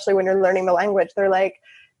lot, especially when you're learning the language. They're like,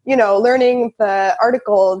 you know, learning the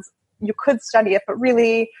articles, you could study it, but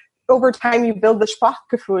really over time you build the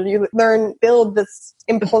Sprachgefühl. You build this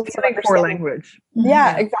impulsive understanding for language.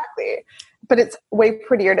 Yeah, exactly. But it's way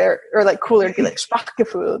prettier or like cooler to be like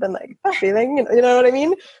Sprachgefühl than like that feeling. You know what I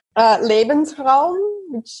mean? Lebensraum,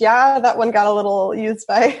 which that one got a little used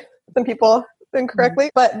by some people incorrectly.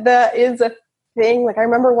 But that is a thing. Like I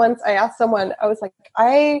remember once I asked someone, I was like,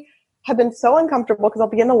 I have been so uncomfortable because I'll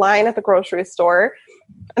be in the line at the grocery store.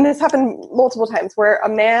 And this happened multiple times where a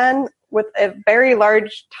man with a very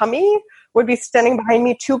large tummy would be standing behind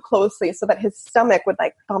me too closely so that his stomach would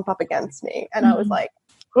like bump up against me. And I was like,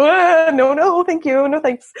 no, thank you. No,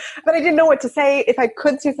 thanks. But I didn't know what to say. If I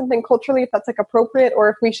could say something culturally, if that's like appropriate, or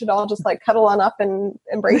if we should all just like cuddle on up and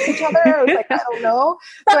embrace each other. I was like, I don't know.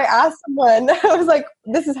 So I asked someone, I was like,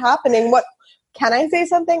 this is happening. What, can I say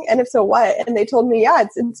something? And if so, what? And they told me, yeah,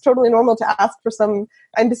 it's totally normal to ask for some,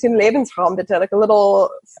 ein bisschen Lebensraum bitte, like a little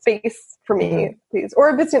space for me, please. Or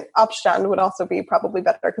a bisschen Abstand would also be probably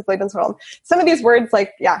better because Lebensraum. Some of these words,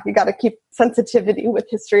 like, you got to keep sensitivity with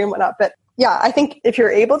history and whatnot. But yeah, I think if you're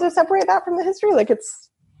able to separate that from the history, like it's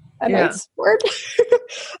a nice word.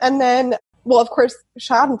 And then, well, of course,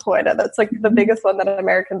 Schadenfreude, that's like the biggest one that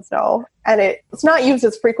Americans know. And it's not used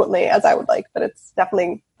as frequently as I would like, but it's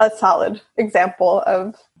definitely a solid example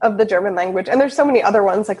of the German language. And there's so many other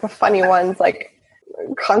ones, like the funny ones, like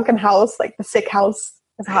Krankenhaus, like the sick house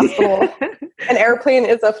is a hospital. An airplane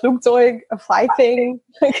is a Flugzeug, a fly thing.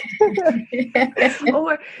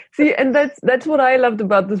 See, and that's what I loved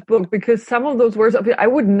about this book, because some of those words, I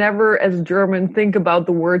would never as a German think about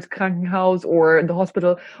the words Krankenhaus or the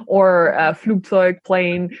hospital or Flugzeug,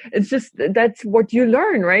 plane. It's just, that's what you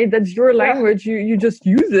learn, right? That's your language. You just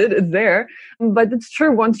use it. It's there. But it's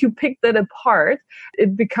true, once you pick that apart,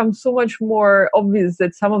 it becomes so much more obvious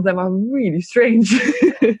that some of them are really strange.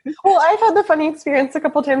 Well, I've had the funny experience a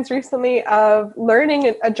couple times recently of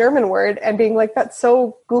learning a German word and being like, that's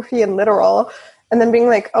so goofy and literal. And then being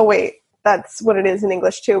like, oh, wait, that's what it is in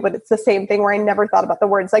English too. But it's the same thing where I never thought about the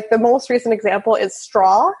words. Like the most recent example is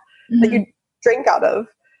straw that you drink out of.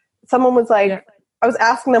 Someone was like, I was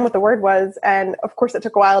asking them what the word was. And of course, it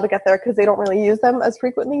took a while to get there because they don't really use them as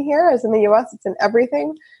frequently here as in the US. It's in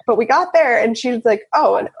everything. But we got there and she was like,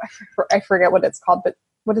 oh, and I forget what it's called, but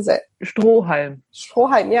what is it? Strohhalm.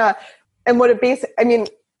 Strohhalm, yeah. And what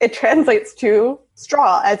it translates to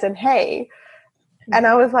straw as in hay. And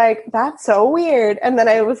I was like, that's so weird. And then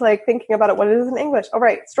I was like thinking about it, what it is in English. Oh,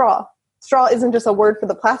 right, straw. Straw isn't just a word for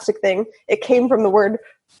the plastic thing. It came from the word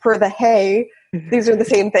for the hay. These are the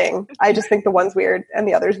same thing. I just think the one's weird and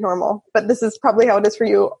the other's normal. But this is probably how it is for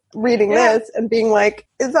you reading this and being like,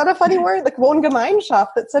 is that a funny word? Like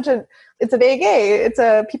Wohngemeinschaft, it's a WG. It's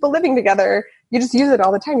a people living together. You just use it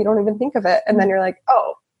all the time. You don't even think of it. And then you're like,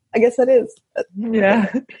 oh, I guess that is.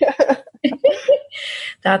 Yeah.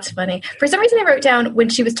 That's funny. For some reason I wrote down when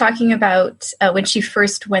she was talking about when she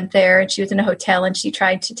first went there and she was in a hotel and she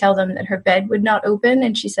tried to tell them that her bed would not open.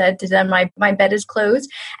 And she said to them, my bed is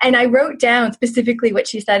closed. And I wrote down specifically what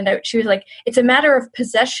she said. And she was like, it's a matter of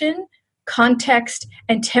possession, context,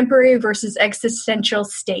 and temporary versus existential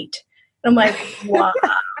state. And I'm like, wow.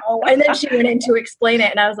 And then she went in to explain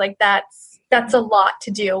it. And I was like, that's a lot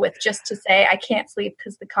to deal with just to say, I can't sleep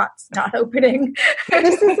because the cot's not opening.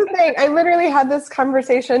 This is the thing. I literally had this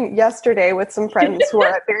conversation yesterday with some friends who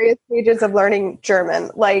are at various stages of learning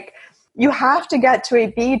German. Like, you have to get to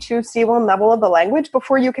a B2, C1 level of the language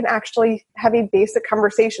before you can actually have a basic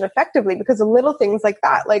conversation effectively, because of little things like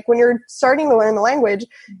that. Like, when you're starting to learn the language,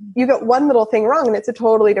 you get one little thing wrong and it's a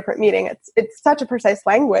totally different meaning. It's such a precise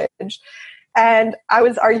language. And I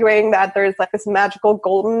was arguing that there's like this magical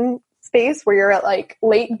golden space where you're at like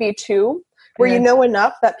late B2, where you know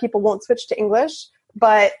enough that people won't switch to English,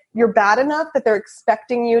 but you're bad enough that they're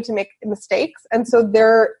expecting you to make mistakes. And so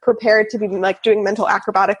they're prepared to be like doing mental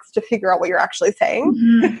acrobatics to figure out what you're actually saying.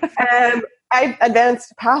 Mm-hmm. And I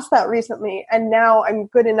advanced past that recently. And now I'm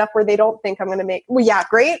good enough where they don't think I'm going to make, well, yeah,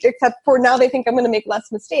 great. Except for now they think I'm going to make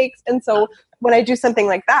less mistakes. And so when I do something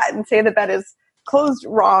like that and say that that is closed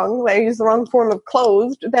wrong, like I use the wrong form of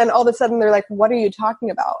closed, then all of a sudden they're like, what are you talking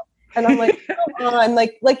about? And I'm like, come on,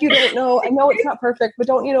 like you don't know. I know it's not perfect, but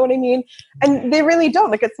don't you know what I mean? And they really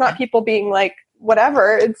don't. Like, it's not people being like,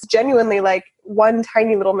 whatever. It's genuinely like one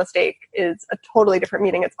tiny little mistake is a totally different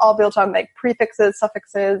meaning. It's all built on like prefixes,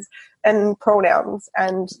 suffixes, and pronouns,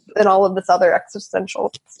 and all of this other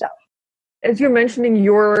existential stuff. As you're mentioning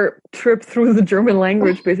your trip through the German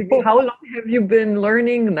language, basically, how long have you been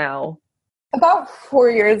learning now? About 4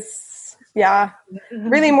 years. Yeah,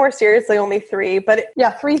 really more seriously, only 3. But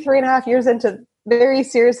 3.5 years into very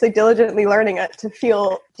seriously, diligently learning it to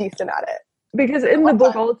feel decent at it. Because in the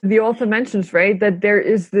book, the author mentions, right, that there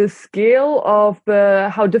is this scale of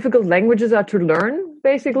how difficult languages are to learn,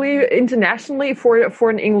 basically, internationally for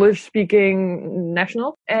an English-speaking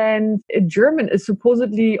national. And German is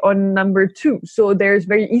supposedly on number 2. So there's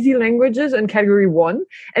very easy languages in category 1.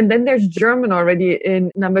 And then there's German already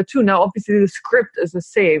in number 2. Now, obviously, the script is the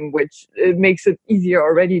same, which makes it easier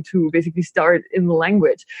already to basically start in the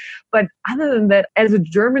language. But other than that, as a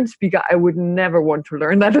German speaker, I would never want to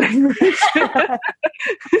learn that language.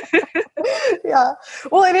 Yeah.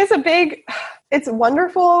 Well, it's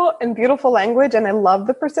wonderful and beautiful language, and I love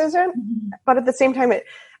the precision. But at the same time,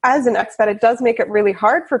 as an expat, it does make it really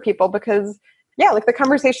hard for people because, like the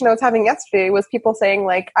conversation I was having yesterday was people saying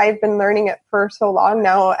like, I've been learning it for so long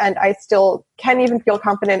now, and I still can't even feel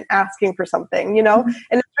confident asking for something, you know?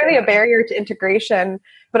 And it's really a barrier to integration.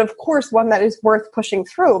 But of course, one that is worth pushing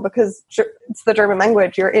through because it's the German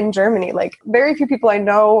language. You're in Germany. Like, very few people I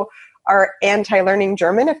know are anti-learning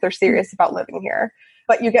German if they're serious about living here.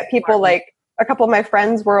 But you get people like, a couple of my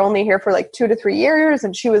friends were only here for like 2 to 3 years,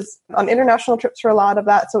 and she was on international trips for a lot of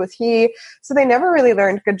that. So was he. So they never really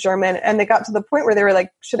learned good German. And they got to the point where they were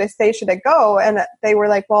like, should I stay? Should I go? And they were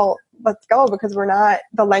like, well, let's go, because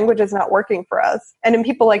the language is not working for us. And in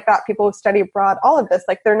people like that, people who study abroad, all of this,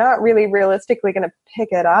 like they're not really realistically going to pick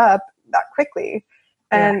it up that quickly.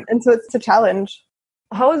 And so it's a challenge.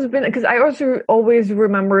 How has it been? Because I also always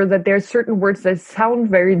remember that there's certain words that sound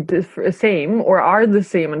very same or are the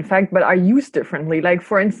same, in fact, but are used differently. Like,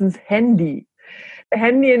 for instance, handy.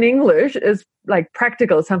 Handy in English is like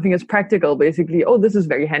practical. Something is practical, basically. Oh, this is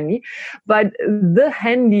very handy. But the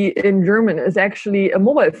handy in German is actually a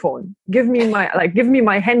mobile phone. Give me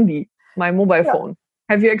my handy, my mobile phone.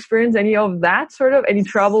 Have you experienced any of that sort of? Any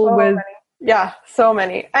trouble with? Many. Yeah, so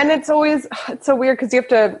many. And it's so weird because you have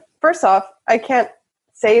to, first off, I can't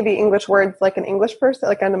say the English words like an English person,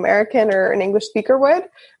 like an American or an English speaker would,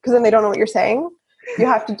 because then they don't know what you're saying. You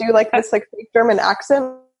have to do like this like fake German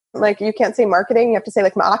accent. Like, you can't say marketing, you have to say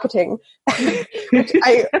like marketing, which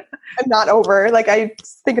I'm not over. Like, I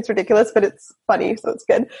think it's ridiculous, but it's funny, so it's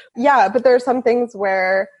good. Yeah, but there are some things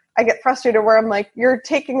where I get frustrated where I'm like, you're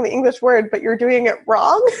taking the English word, but you're doing it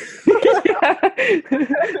wrong.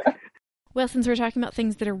 Well, since we're talking about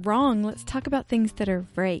things that are wrong, let's talk about things that are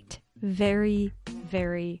right. Very,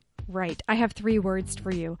 very right. I have 3 words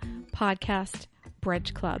for you. Podcast,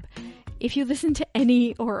 Brunch Club. If you listen to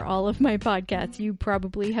any or all of my podcasts, you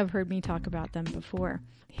probably have heard me talk about them before.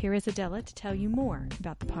 Here is Adela to tell you more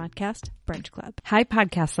about the podcast, Brunch Club. Hi,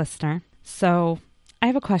 podcast listener. So I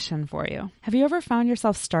have a question for you. Have you ever found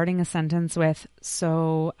yourself starting a sentence with,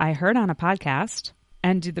 "So I heard on a podcast"?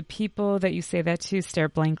 And do the people that you say that to stare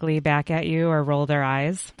blankly back at you or roll their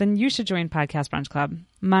eyes? Then you should join Podcast Brunch Club.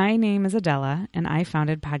 My name is Adela, and I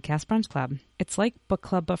founded Podcast Brunch Club. It's like book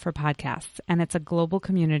club, but for podcasts, and it's a global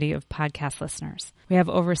community of podcast listeners. We have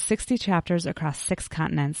over 60 chapters across 6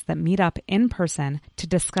 continents that meet up in person to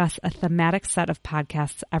discuss a thematic set of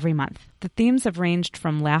podcasts every month. The themes have ranged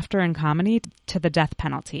from laughter and comedy to the death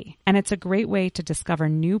penalty, and it's a great way to discover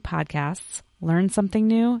new podcasts, learn something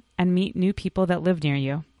new, and meet new people that live near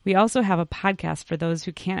you. We also have a podcast for those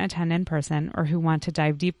who can't attend in person or who want to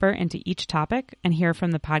dive deeper into each topic and hear from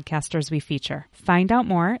the podcasters we feature. Find out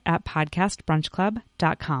more at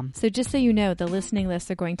podcastbrunchclub.com. So just so you know, the listening lists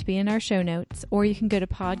are going to be in our show notes, or you can go to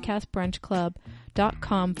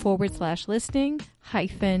podcastbrunchclub.com/listening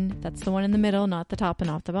hyphen, that's the one in the middle, not the top and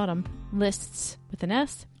not the bottom, lists with an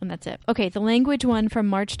S, and that's it. Okay, the language one from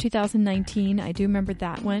March 2019, I do remember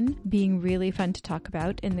that one being really fun to talk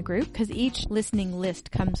about in the group, because each listening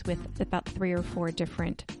list comes with about 3 or 4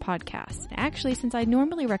 different podcasts. Actually, since I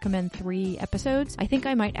normally recommend 3 episodes, I think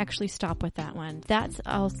I might actually stop with that one. That's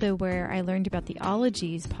also where I learned about the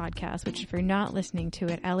Ologies podcast, which if you're not listening to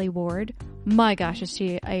it, Ellie Ward, my gosh, is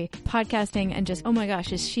she a podcasting and just, oh my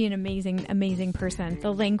gosh, is she an amazing, amazing person.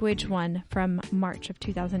 The language one from March of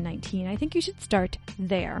 2019, I think you should start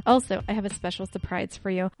there. Also, I have a special surprise for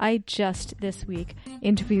you. I just this week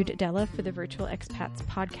interviewed Della for the Virtual Expats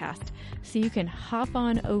podcast. So you can hop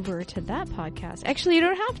on over to that podcast. Actually, you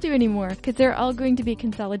don't have to anymore because they're all going to be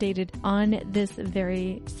consolidated on this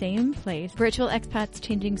very same place. Virtual Expats,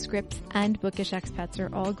 Changing Scripts, and Bookish Expats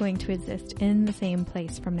are all going to exist in the same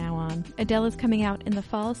place from now on. Adela's coming out in the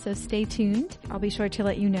fall, so stay tuned. I'll be sure to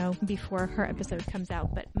let you know before her episode comes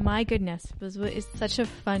out. But my goodness, it's such a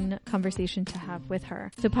fun conversation to have with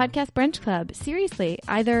her. So Podcast Brunch Club, seriously,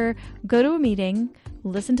 either go to a meeting,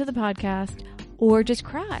 listen to the podcast, or just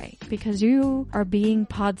cry because you are being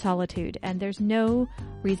pod solitude, and there's no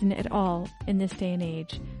reason at all in this day and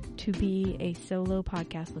age to be a solo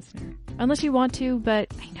podcast listener. Unless you want to,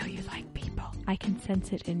 but I know you like people. I can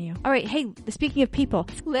sense it in you. All right, hey, speaking of people,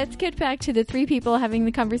 let's get back to the 3 people having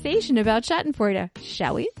the conversation about Schadenfreude,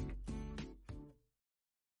 shall we?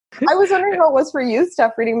 I was wondering how it was for you,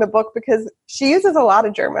 Steph, reading the book, because she uses a lot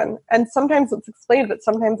of German, and sometimes it's explained, but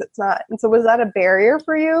sometimes it's not. And so was that a barrier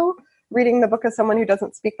for you, reading the book as someone who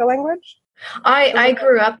doesn't speak the language? I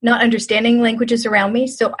grew up not understanding languages around me,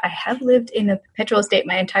 so I have lived in a perpetual state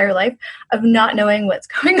my entire life of not knowing what's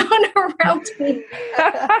going on around me.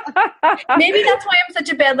 Maybe that's why I'm such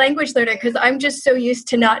a bad language learner, because I'm just so used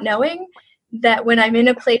to not knowing that when I'm in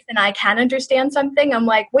a place and I can understand something, I'm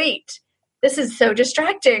like, wait, this is so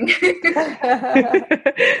distracting. So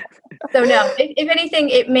no, if anything,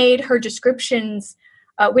 it made her descriptions,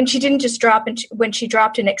 when she didn't just drop and when she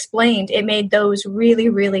dropped and explained, it made those really,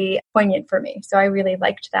 really poignant for me. So I really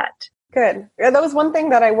liked that. Good. Yeah, that was one thing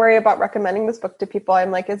that I worry about recommending this book to people.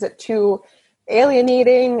 I'm like, is it too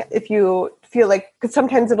alienating if you feel like, because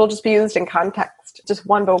sometimes it'll just be used in context, just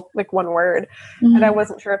one word. Mm-hmm. And I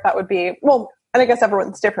wasn't sure if that would be, well, and I guess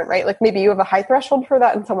everyone's different, right? Like maybe you have a high threshold for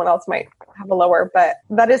that and someone else might have a lower, but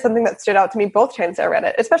that is something that stood out to me both times I read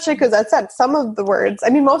it, especially because I said some of the words,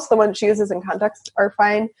 I mean, most of the ones she uses in context are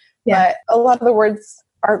fine, but a lot of the words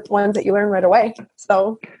aren't ones that you learn right away.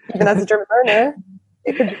 So even as a German learner,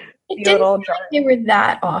 it could be a little jarring. They were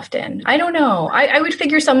that often. I don't know. I would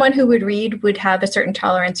figure someone who would read would have a certain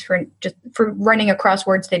tolerance for running across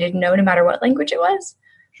words they didn't know, no matter what language it was.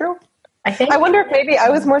 True. I wonder if maybe I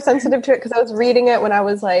was more sensitive to it because I was reading it when I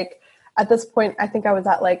was like, at this point, I think I was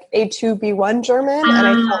at like A2, B1 German, and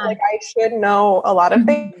I felt like I should know a lot of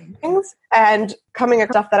things. And coming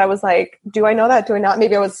across stuff that I was like, do I know that? Do I not?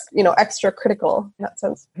 Maybe I was, extra critical in that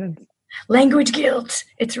sense. Language guilt.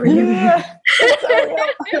 It's real. Yeah,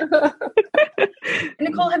 it's so real.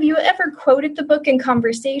 Nicole, have you ever quoted the book in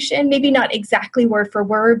conversation? Maybe not exactly word for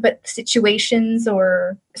word, but situations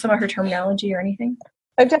or some of her terminology or anything?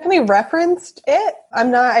 I've definitely referenced it. I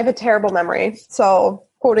have a terrible memory, so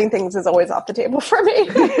quoting things is always off the table for me.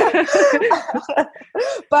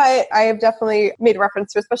 But I have definitely made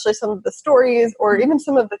reference to especially some of the stories or even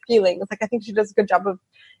some of the feelings. Like I think she does a good job of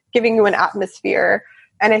giving you an atmosphere.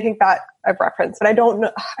 And I think that I've referenced, but I don't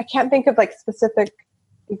know. I can't think of like specific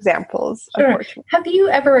examples. Sure. Have you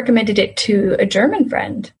ever recommended it to a German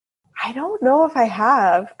friend? I don't know if I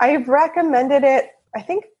have. I've recommended it. I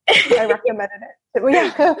think I recommended it.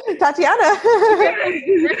 Yeah, Tatjana.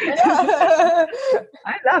 Yeah.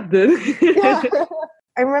 I loved it. Yeah.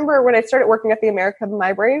 I remember when I started working at the American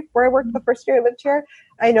Library, where I worked the first year I lived here,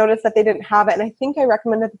 I noticed that they didn't have it, and I think I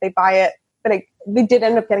recommended that they buy it, but they did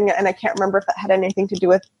end up getting it, and I can't remember if that had anything to do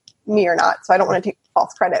with me or not, so I don't want to take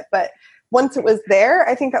false credit, but once it was there,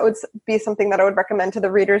 I think that would be something that I would recommend to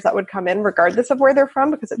the readers that would come in regardless of where they're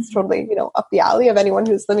from, because it's totally, up the alley of anyone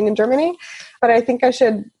who's living in Germany. But I think I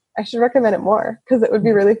should recommend it more because it would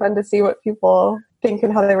be really fun to see what people think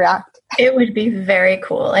and how they react. It would be very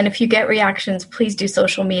cool. And if you get reactions, please do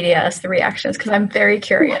social media as the reactions because I'm very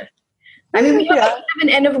curious. I mean, we have an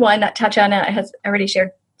end of one. Tatjana has already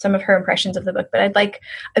shared some of her impressions of the book, but I'd like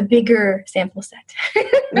a bigger sample set.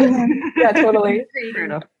 Yeah, totally. Fair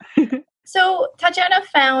enough. So Tatjana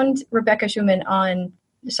found Rebecca Schumann on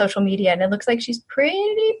social media, and it looks like she's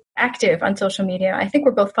pretty active on social media. I think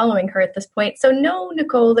we're both following her at this point. So know,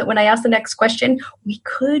 Nicole, that when I ask the next question, we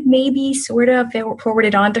could maybe sort of forward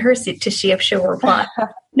it on to her to see if she'll reply.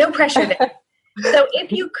 No pressure there. So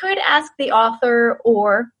if you could ask the author,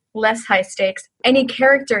 or less high stakes, any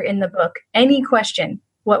character in the book, any question,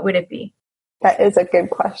 what would it be? That is a good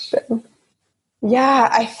question. Yeah,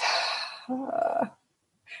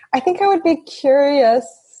 I think I would be curious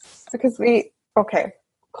because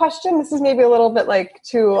question. This is maybe a little bit like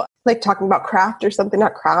talking about craft or something,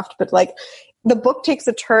 not craft, but like the book takes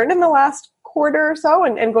a turn in the last quarter or so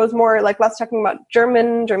and goes more like less talking about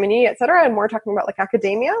Germany, etc., and more talking about like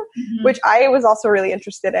academia, which I was also really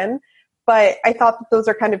interested in. But I thought that those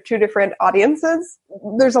are kind of two different audiences.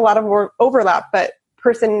 There's a lot of more overlap, but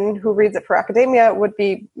person who reads it for academia would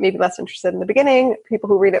be maybe less interested in the beginning. People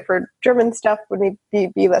who read it for German stuff would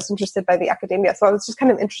maybe be less interested by the academia. So I was just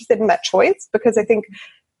kind of interested in that choice because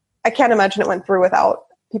I can't imagine it went through without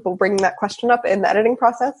people bringing that question up in the editing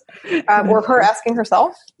process, or her asking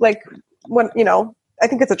herself, like, when, I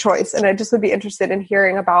think it's a choice, and I just would be interested in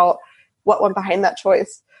hearing about what went behind that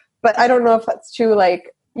choice. But I don't know if that's too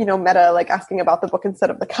meta, like asking about the book instead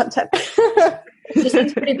of the content.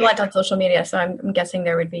 It's pretty blunt on social media, so I'm guessing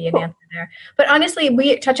there would be an answer there. But honestly,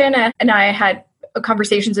 Tatjana and I had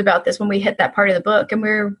conversations about this when we hit that part of the book, and we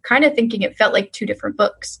were kind of thinking it felt like two different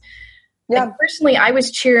books. Yeah. Like, personally, I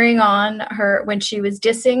was cheering on her when she was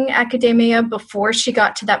dissing academia before she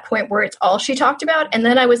got to that point where it's all she talked about. And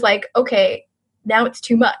then I was like, okay, now it's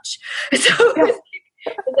too much. So it was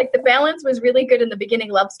like the balance was really good in the beginning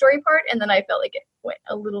love story part. And then I felt like it went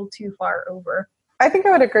a little too far over. I think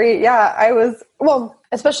I would agree. Yeah, I was,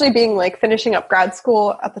 especially being like finishing up grad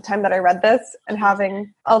school at the time that I read this and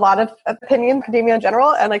having a lot of opinion, academia in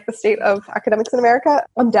general, and like the state of academics in America,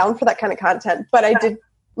 I'm down for that kind of content. But I did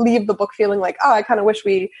leave the book feeling like, I kind of wish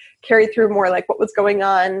we carried through more like what was going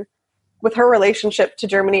on with her relationship to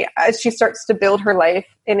Germany as she starts to build her life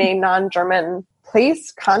in a non-German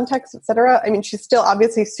place, context, etc. I mean, she's still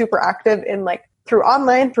obviously super active in like through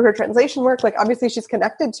her translation work, like obviously she's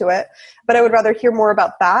connected to it, but I would rather hear more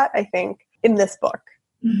about that, I think, in this book.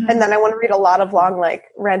 Mm-hmm. And then I want to read a lot of long, like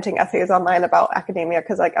ranting essays online about academia.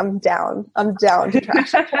 Cause like, I'm down to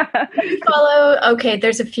trash it.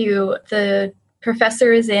 There's a few, the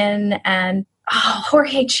professor is in, and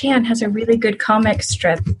Jorge Chan has a really good comic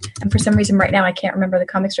strip. And for some reason right now, I can't remember the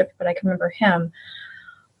comic strip, but I can remember him.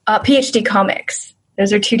 PhD Comics.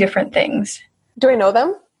 Those are two different things. Do I know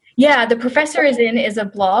them? Yeah, The Professor is In is a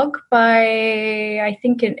blog by, I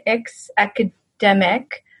think, an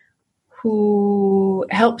ex-academic who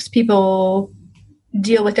helps people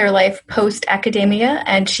deal with their life post-academia.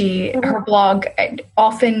 And her blog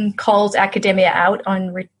often calls academia out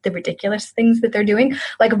on the ridiculous things that they're doing.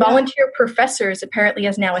 Like volunteer professors apparently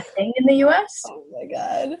is now a thing in the U.S. Oh, my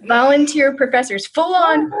God. Volunteer professors,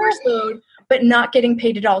 full-on course load, but not getting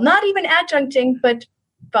paid at all. Not even adjuncting, but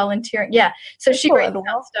volunteering. Yeah. So she writes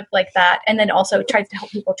about stuff like that, and then also tries to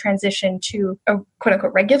help people transition to a quote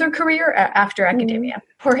unquote regular career after academia.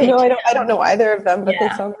 No, I don't know either of them, but they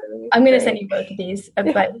sound really I'm going to send you both of these by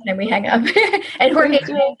the time we hang up. And Jorge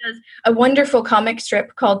does a wonderful comic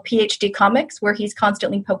strip called PhD Comics, where he's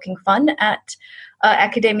constantly poking fun at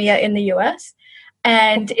academia in the US.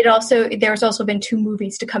 And there's also been 2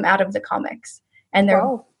 movies to come out of the comics, and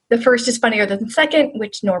the first is funnier than the second,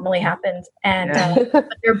 which normally happens, and but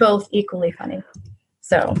they're both equally funny.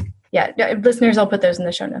 So, yeah, listeners, I'll put those in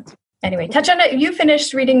the show notes. Anyway, Tatjana, you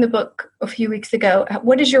finished reading the book a few weeks ago.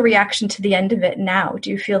 What is your reaction to the end of it now? Do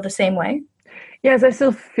you feel the same way? Yes, I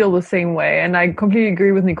still feel the same way. And I completely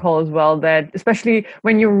agree with Nicole as well that especially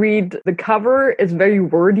when you read the cover, it's very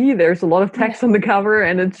wordy. There's a lot of text on the cover,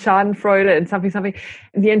 and it's Schadenfreude and something.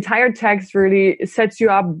 The entire text really sets you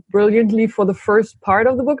up brilliantly for the first part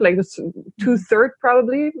of the book, like the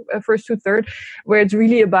first 2/3, where it's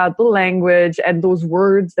really about the language and those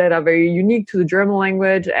words that are very unique to the German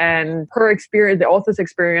language and her experience, the author's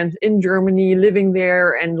experience in Germany, living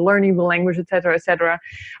there and learning the language, etc., etc.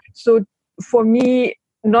 So for me,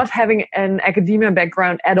 not having an academia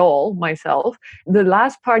background at all myself, the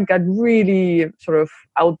last part got really sort of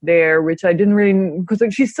out there, which I didn't really, because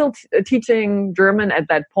she's still teaching German at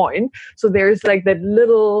that point. So there's like that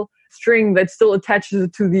little string that still attaches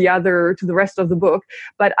to the rest of the book.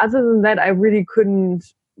 But other than that, I really couldn't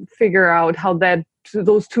figure out how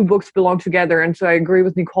those 2 books belong together. And so I agree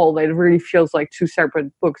with Nicole that it really feels like 2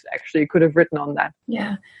 separate books actually could have written on that.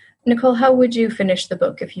 Yeah. Nicole, how would you finish the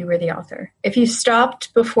book if you were the author? If you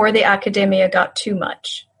stopped before the academia got too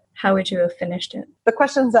much, how would you have finished it? The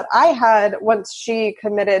questions that I had once she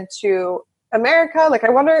committed to America, like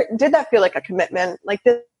I wonder, did that feel like a commitment? Like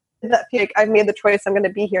did that feel like I've made the choice, I'm going to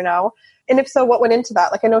be here now? And if so, what went into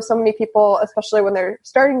that? Like I know so many people, especially when they're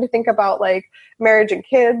starting to think about like marriage and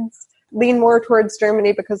kids, lean more towards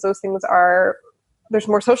Germany because those things there's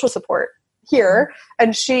more social support here,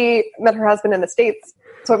 and she met her husband in the States.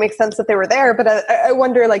 So it makes sense that they were there. But I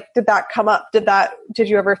wonder, like, did that come up? Did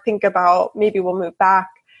you ever think about maybe we'll move back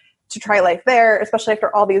to try life there, especially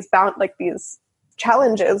after all these these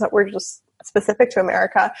challenges that were just specific to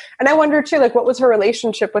America? And I wonder too, like, what was her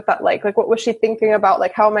relationship with that? Like what was she thinking about?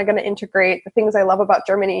 Like, how am I going to integrate the things I love about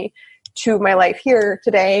Germany to my life here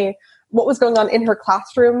today? What was going on in her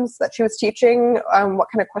classrooms that she was teaching? What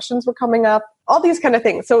kind of questions were coming up? All these kind of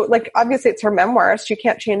things. So, like, obviously it's her memoir, so you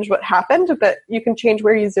can't change what happened, but you can change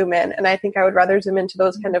where you zoom in. And I think I would rather zoom into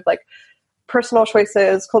those kind of like personal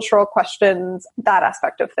choices, cultural questions, that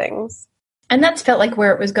aspect of things. And that's felt like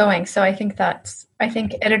where it was going. So I think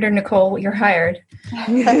editor Nicole, you're hired.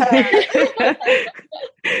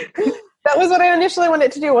 That was what I initially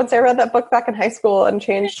wanted to do once I read that book back in high school and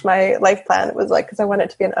changed my life plan. It was like, because I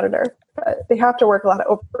wanted to be an editor, but they have to work a lot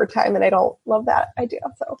of overtime and I don't love that idea.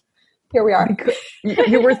 So here we are.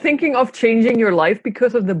 You were thinking of changing your life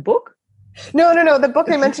because of the book? No. The book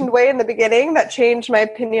I mentioned way in the beginning that changed my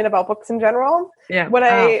opinion about books in general. Yeah. What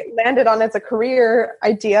I landed on as a career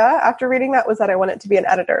idea after reading that was that I wanted to be an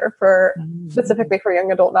editor specifically for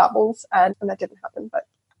young adult novels. And that didn't happen, but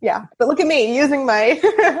yeah. But look at me using my,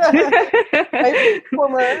 my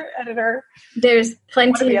former editor. There's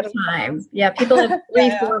plenty of time. Yeah. People have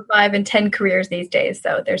 3, 4, 5, and 10 careers these days.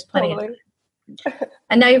 So there's plenty of time.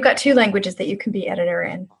 And now you've got 2 languages that you can be editor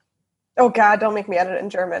in. Oh God, don't make me edit in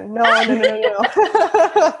German. No.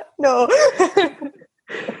 No.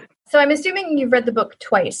 So I'm assuming you've read the book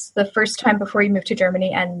twice, the first time before you moved to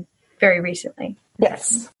Germany and very recently.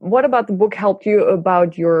 Yes. What about the book helped you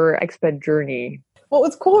about your expat journey? Well, it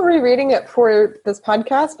was cool rereading it for this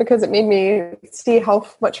podcast because it made me see how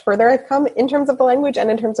much further I've come in terms of the language and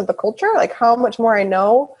in terms of the culture, like how much more I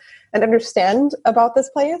know and understand about this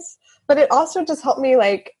place. But it also just helped me,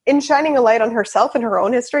 like, in shining a light on herself and her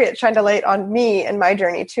own history, it shined a light on me and my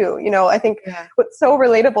journey too. You know, I think what's so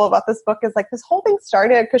relatable about this book is, like, this whole thing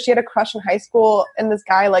started because she had a crush in high school and this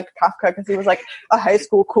guy liked Kafka because he was like a high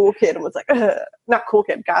school cool kid and was like, not cool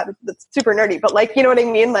kid, God, that's super nerdy, but, like, you know what I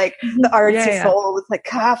mean? Like the artsy soul was like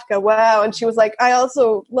Kafka, wow. And she was like, I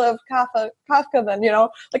also love Kafka then, you know,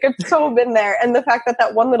 like I've so been there. And the fact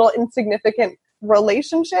that one little insignificant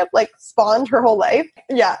relationship like spawned her whole life.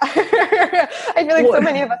 Yeah. I feel like so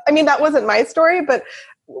many of us, I mean, that wasn't my story, but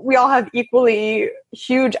we all have equally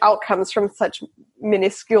huge outcomes from such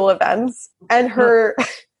minuscule events. And her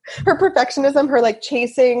perfectionism, her like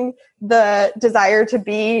chasing the desire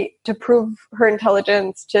to prove her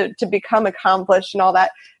intelligence, to become accomplished and all that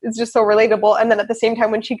is just so relatable. And then at the same time,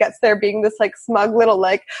 when she gets there being this like smug little,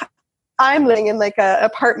 like, I'm living in like a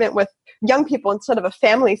apartment with young people instead of a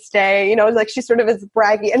family stay, you know, like she sort of is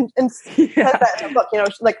braggy and says that in the book, you know,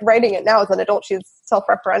 she's like writing it now as an adult, she's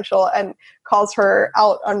self-referential and calls her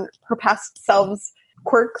out on her past selves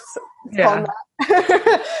quirks. Yeah.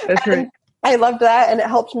 That's right. I loved that. And it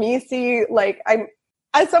helped me see, like, I'm,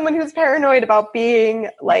 as someone who's paranoid about being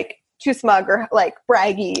like too smug or like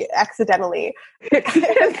braggy accidentally, you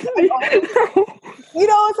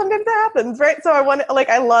know, sometimes that happens, right? So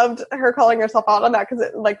I loved her calling herself out on that because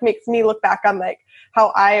it like makes me look back on like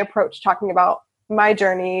how I approach talking about my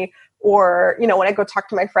journey, or, you know, when I go talk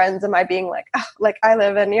to my friends, am I being like, oh, like I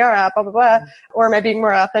live in Europe, blah, blah, blah, or am I being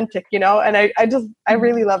more authentic, you know? And I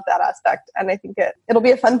really love that aspect. And I think it'll be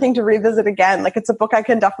a fun thing to revisit again. Like it's a book I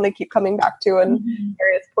can definitely keep coming back to in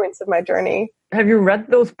various points of my journey. Have you read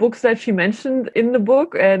those books that she mentioned in the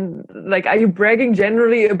book? And like, are you bragging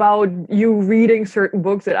generally about you reading certain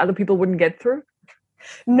books that other people wouldn't get through?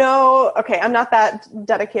 No. Okay. I'm not that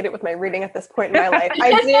dedicated with my reading at this point in my life.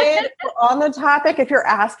 I did on the topic. If you're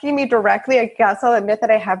asking me directly, I guess I'll admit that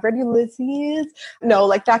I have read Ulysses. No,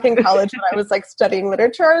 like back in college when I was like studying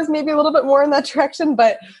literature, I was maybe a little bit more in that direction,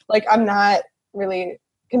 but like, I'm not really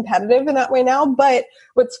competitive in that way now. But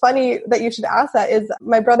what's funny that you should ask that is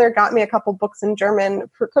my brother got me a couple books in German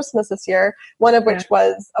for Christmas this year, one of which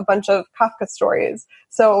was a bunch of Kafka stories.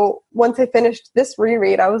 So once I finished this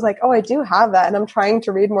reread, I was like, oh, I do have that. And I'm trying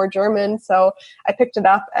to read more German. So I picked it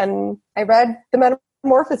up and I read The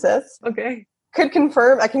Metamorphosis. Okay. I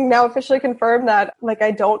can now officially confirm that like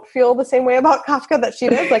I don't feel the same way about Kafka that she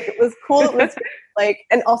did. Like it was cool. It was like,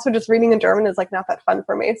 and also just reading in German is like not that fun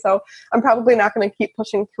for me. So I'm probably not going to keep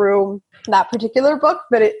pushing through that particular book.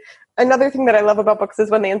 But another thing that I love about books is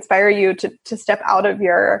when they inspire you to step out of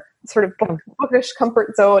your sort of bookish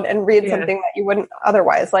comfort zone and read something that you wouldn't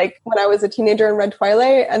otherwise. Like when I was a teenager and read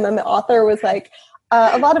Twilight, and then the author was like,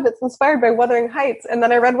 a lot of it's inspired by Wuthering Heights. And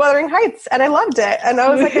then I read Wuthering Heights and I loved it. And I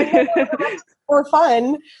was like, I for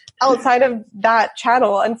fun outside of that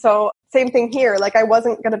channel. And so same thing here. Like, I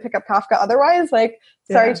wasn't going to pick up Kafka otherwise. Like,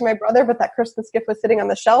 sorry to my brother, but that Christmas gift was sitting on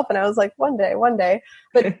the shelf, and I was like, one day.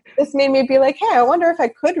 But this made me be like, hey, I wonder if I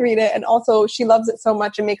could read it. And also, she loves it so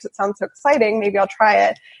much and makes it sound so exciting. Maybe I'll try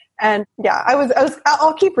it. And yeah,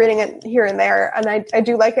 I'll keep reading it here and there. And I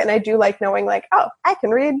do like it. And I do like knowing, like, oh, I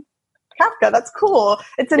can read Kafka. That's cool.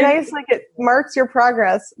 It's a nice, like, it marks your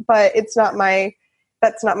progress, but that's not my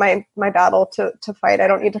battle to fight. I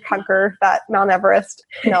don't need to conquer that Mount Everest.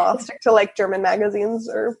 No, I'll stick to like German magazines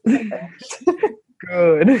or something.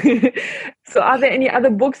 Good. So are there any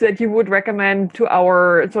other books that you would recommend to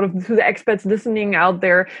to the expats listening out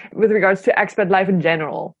there with regards to expat life in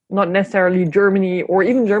general? Not necessarily Germany, or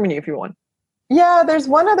even Germany if you want. Yeah, there's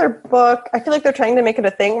one other book. I feel like they're trying to make it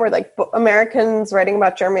a thing where like Americans writing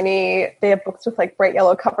about Germany, they have books with like bright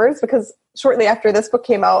yellow covers, because shortly after this book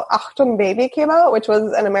came out, Achtung Baby came out, which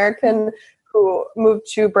was an American who moved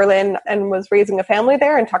to Berlin and was raising a family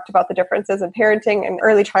there and talked about the differences in parenting and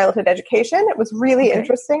early childhood education. It was really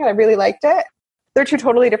interesting and I really liked it. They're two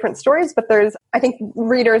totally different stories, but I think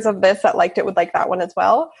readers of this that liked it would like that one as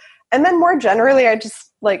well. And then more generally, I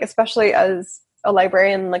just like, especially as a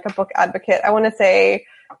librarian, like a book advocate, I want to say,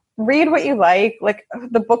 read what you like. Like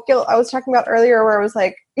the book I was talking about earlier, where I was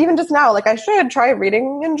like, even just now, like I should try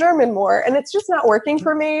reading in German more, and it's just not working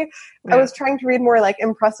for me. Yeah. I was trying to read more like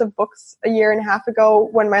impressive books a year and a half ago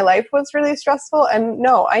when my life was really stressful, and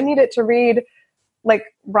no, I needed to read like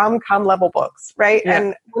rom-com level books, right? Yeah.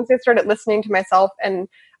 And once I started listening to myself and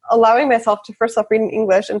allowing myself to first off read in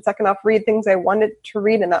English and second off read things I wanted to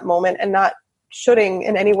read in that moment and not shoulding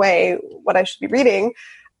in any way what I should be reading,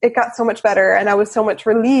 it got so much better. And I was so much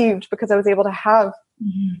relieved because I was able to have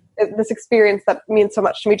this experience that means so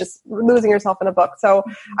much to me, just losing yourself in a book. So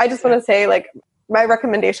I just want to say, like, my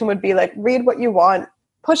recommendation would be like, read what you want,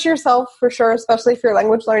 push yourself for sure, especially for your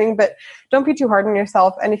language learning, but don't be too hard on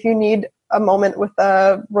yourself. And if you need a moment with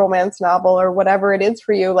a romance novel or whatever it is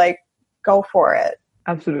for you, like, go for it.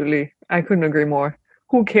 Absolutely. I couldn't agree more.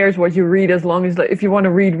 Who cares what you read, as long as, like, if you want to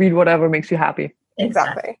read whatever makes you happy.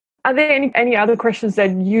 Exactly. Are there any other questions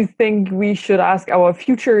that you think we should ask our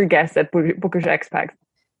future guests at Bookish Expat?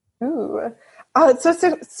 Ooh, it's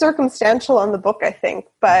so circumstantial on the book, I think.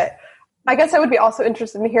 But I guess I would be also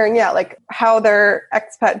interested in hearing, like how their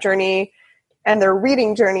expat journey and their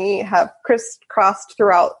reading journey have crisscrossed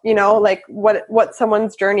throughout, like what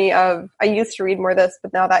someone's journey of, I used to read more of this,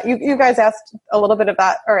 but now that you guys asked a little bit of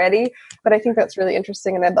that already, but I think that's really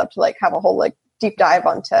interesting. And I'd love to like have a whole like deep dive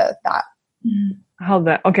onto that.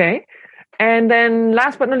 Okay. And then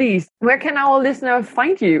last but not least, where can our listener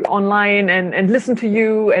find you online and listen to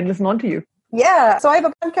you and listen on to you? Yeah. So I have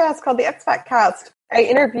a podcast called the Expat Cast. I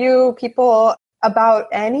interview people about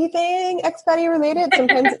anything expat-y related.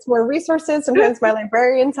 Sometimes it's more resources. Sometimes my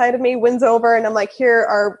librarian side of me wins over and I'm like, here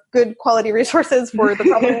are good quality resources for the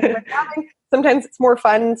problems we're having. Sometimes it's more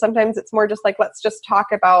fun. Sometimes it's more just like, let's just talk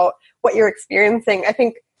about what you're experiencing. I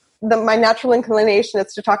think my natural inclination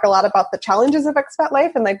is to talk a lot about the challenges of expat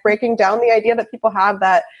life and like breaking down the idea that people have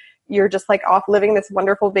that you're just like off living this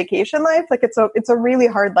wonderful vacation life. Like it's a really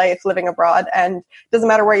hard life living abroad, and it doesn't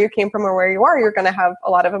matter where you came from or where you are, you're going to have a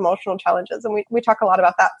lot of emotional challenges. And we talk a lot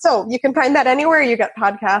about that. So you can find that anywhere you get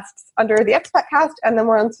podcasts under the Expat Cast. And then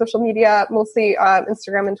we're on social media, mostly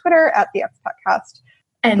Instagram and Twitter at the Expat Cast.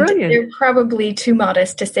 And They're probably too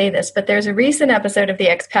modest to say this, but there's a recent episode of the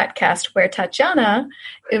Expat Cast where Tatjana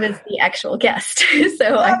was the actual guest.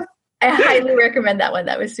 So I highly recommend that one.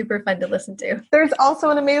 That was super fun to listen to. There's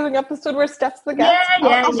also an amazing episode where Steph's the guest.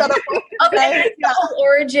 I'll shut up. The whole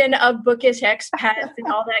origin of Bookish Expats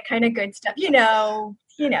and all that kind of good stuff. You know.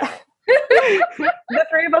 The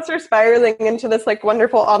three of us are spiraling into this like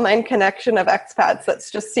wonderful online connection of expats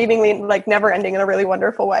that's just seemingly like never ending in a really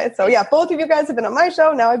wonderful way. So yeah, both of you guys have been on my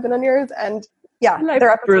show. Now I've been on yours, and their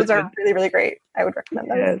episodes are really, really great. I would recommend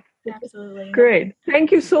those. Yes. Absolutely. Great.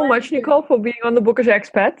 Thank you so much, Nicole, for being on the Bookish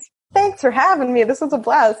Expats. Thanks for having me. This was a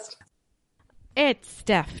blast. It's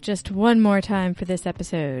Steph, just one more time for this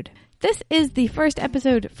episode. This is the first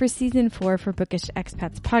episode for Season 4 for Bookish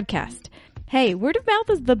Expats podcast. Hey, word of mouth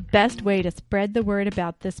is the best way to spread the word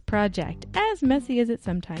about this project, as messy as it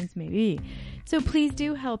sometimes may be. So please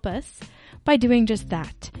do help us by doing just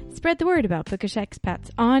that. Spread the word about Bookish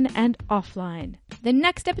Expats on and offline. The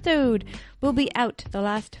next episode will be out the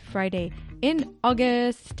last Friday in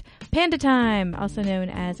August. Panda time, also known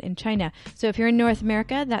as in China. So if you're in North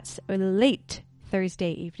America, that's late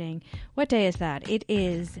Thursday evening. What day is that? It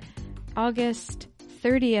is August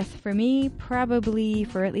 30th for me, probably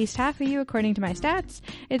for at least half of you, according to my stats.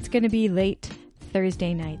 It's going to be late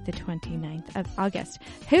Thursday night, the 29th of August.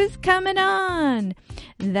 Who's coming on?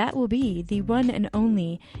 That will be the one and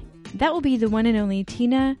only That will be the one and only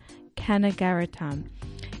Tina Kanagaratam.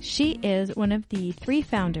 She is one of the 3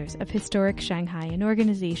 founders of Historic Shanghai, an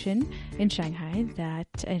organization in Shanghai,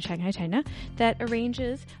 China, that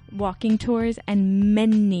arranges walking tours and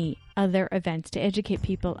many other events to educate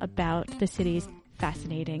people about the city's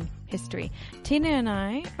fascinating history. Tina and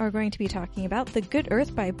I are going to be talking about The Good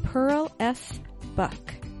Earth by Pearl S. Buck.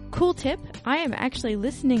 Cool tip, I am actually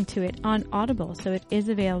listening to it on Audible, so it is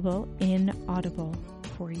available in Audible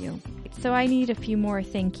for you. So I need a few more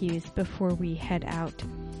thank yous before we head out.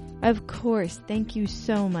 Of course, thank you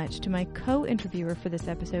so much to my co-interviewer for this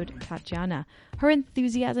episode, Tatjana. Her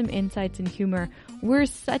enthusiasm, insights, and humor were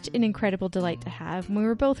such an incredible delight to have. We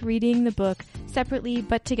were both reading the book separately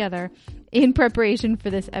but together in preparation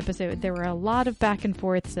for this episode. There were a lot of back and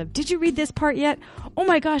forths of, did you read this part yet? Oh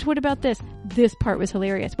my gosh, what about this? This part was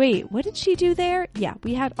hilarious. Wait, what did she do there? Yeah,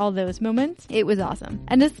 we had all those moments. It was awesome.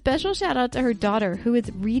 And a special shout out to her daughter, who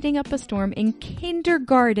is reading up a storm in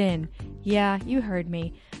kindergarten. Yeah, you heard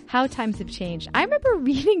me. How times have changed. I remember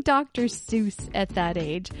reading Dr. Seuss at that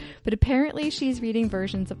age, but apparently she's reading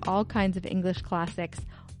versions of all kinds of English classics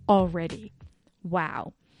already.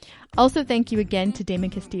 Wow. Also, thank you again to Damon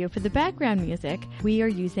Castillo for the background music we are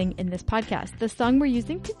using in this podcast. The song we're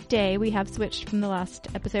using today, we have switched from the last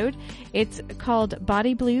episode. It's called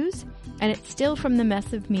Body Blues, and it's still from the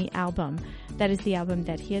Mess of Me album. That is the album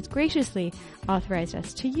that he has graciously authorized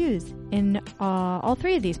us to use in all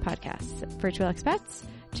 3 of these podcasts, Virtual Expats,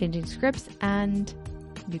 Changing Scripts, and,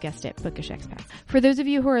 you guessed it, Bookish Expat. For those of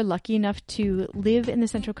you who are lucky enough to live in the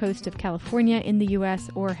Central Coast of California in the U.S.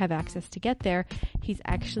 or have access to get there, he's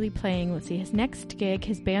actually playing, let's see, his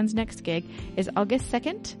band's next gig is August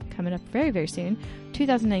 2nd, coming up very, very soon,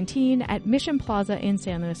 2019, at Mission Plaza in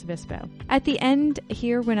San Luis Obispo. At the end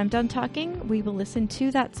here, when I'm done talking, we will listen to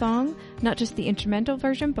that song, not just the instrumental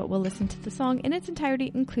version, but we'll listen to the song in its entirety,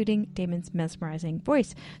 including Damon's mesmerizing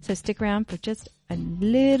voice. So stick around for just a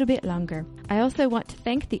little bit longer. I also want to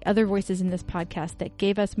thank the other voices in this podcast that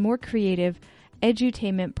gave us more creative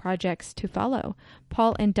edutainment projects to follow.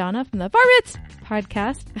 Paul and Donna from the Varmints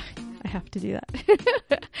podcast. I have to do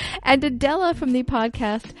that. And Adela from the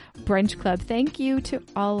podcast Brunch Club. Thank you to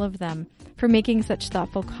all of them for making such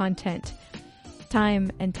thoughtful content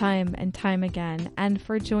time and time and time again, and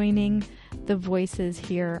for joining the voices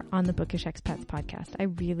here on the Bookish Expats podcast. I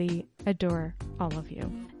really adore all of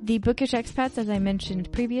you. The Bookish Expats, as I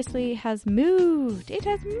mentioned previously, has moved. It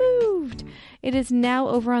has moved. It is now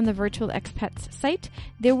over on the Virtual Expats site.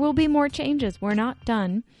 There will be more changes. We're not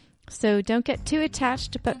done. So don't get too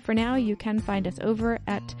attached, but for now you can find us over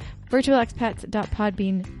at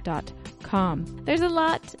virtualexpats.podbean.com. There's a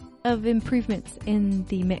lot of improvements in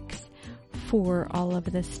the mix for all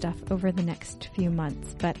of this stuff over the next few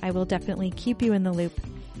months, but I will definitely keep you in the loop,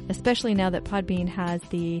 especially now that Podbean has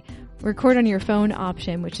the record on your phone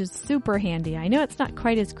option, which is super handy. I know it's not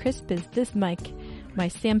quite as crisp as this mic, my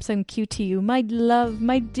Samsung QTU, my love,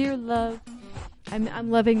 my dear love. I'm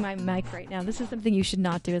loving my mic right now. This is something you should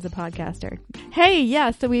not do as a podcaster. Hey,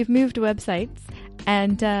 yeah, so we've moved websites,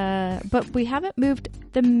 and but we haven't moved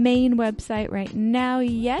the main website right now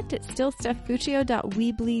yet. It's still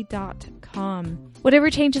stephfuccio.weebly.com. Whatever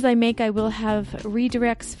changes I make, I will have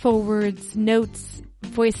redirects, forwards, notes,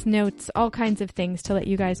 voice notes, all kinds of things to let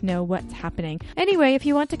you guys know what's happening. Anyway, if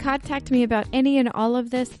you want to contact me about any and all of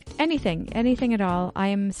this, anything at all, I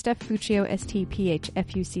am Steph Fuccio,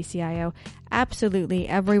 STPHFUCCIO, absolutely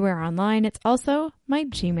everywhere online. It's also my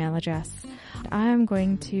Gmail address. I'm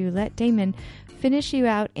going to let Damon finish you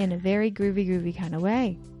out in a very groovy kind of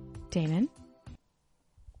way. Damon?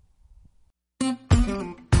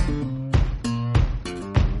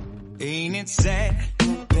 Ain't it sad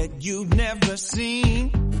that you've never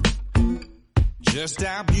seen just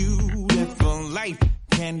how beautiful life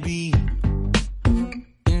can be?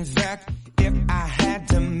 In fact, if I had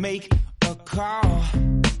to make a call,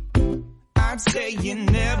 I'd say you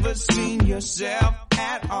never seen yourself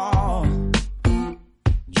at all.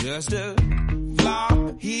 Just a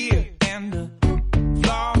flaw here and a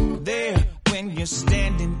flaw there when you're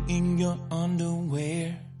standing in your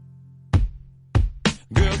underwear.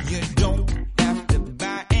 Girl, you don't have to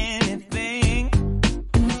buy anything.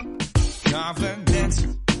 Confidence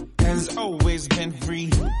has always been free.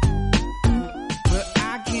 But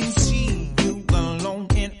I can see you alone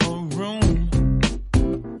in a room,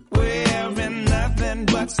 wearing nothing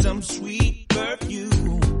but some sweet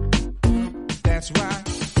perfume. That's why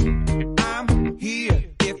I'm here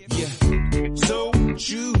if you so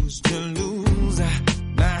choose to lose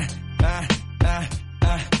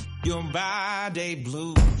your body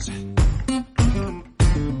blues.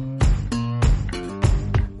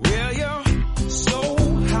 Well, you're so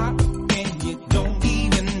hot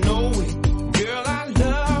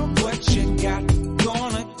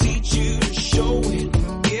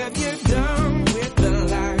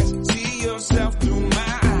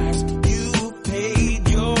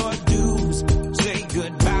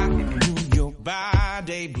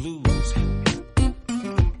blues.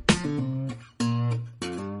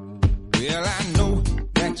 Well, I know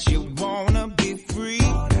that you wanna be free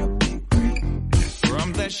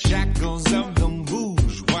from the shackles of the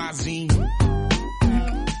bourgeoisie.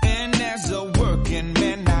 And as a working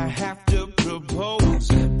man, I have to propose.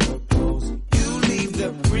 You leave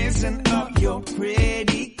the prison of your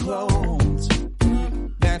pretty clothes.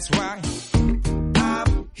 That's why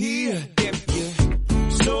I'm here if you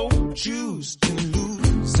so choose to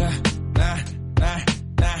lose.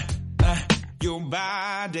 Your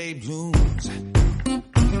body blues.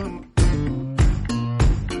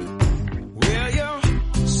 Well, you're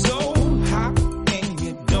so hot and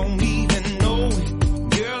you don't even know it.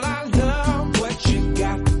 Girl, I love what you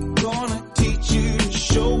got. Gonna teach you to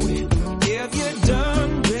show it. If you're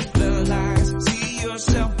done with the lies, see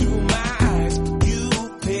yourself through my eyes. You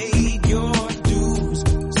paid your dues.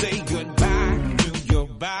 Say goodbye to your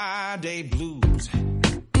body blues.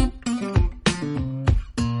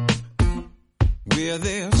 Where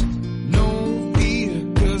there's no fear,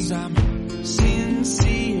 'cause I'm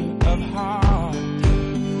sincere of heart.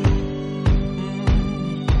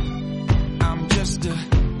 I'm just a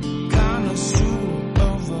connoisseur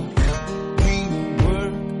of a real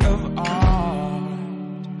work of art.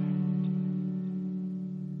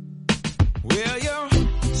 Well, you're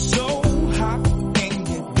so hot and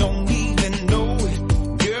you don't even know it.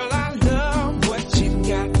 Girl, I love what you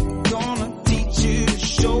got. Gonna teach you to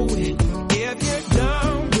show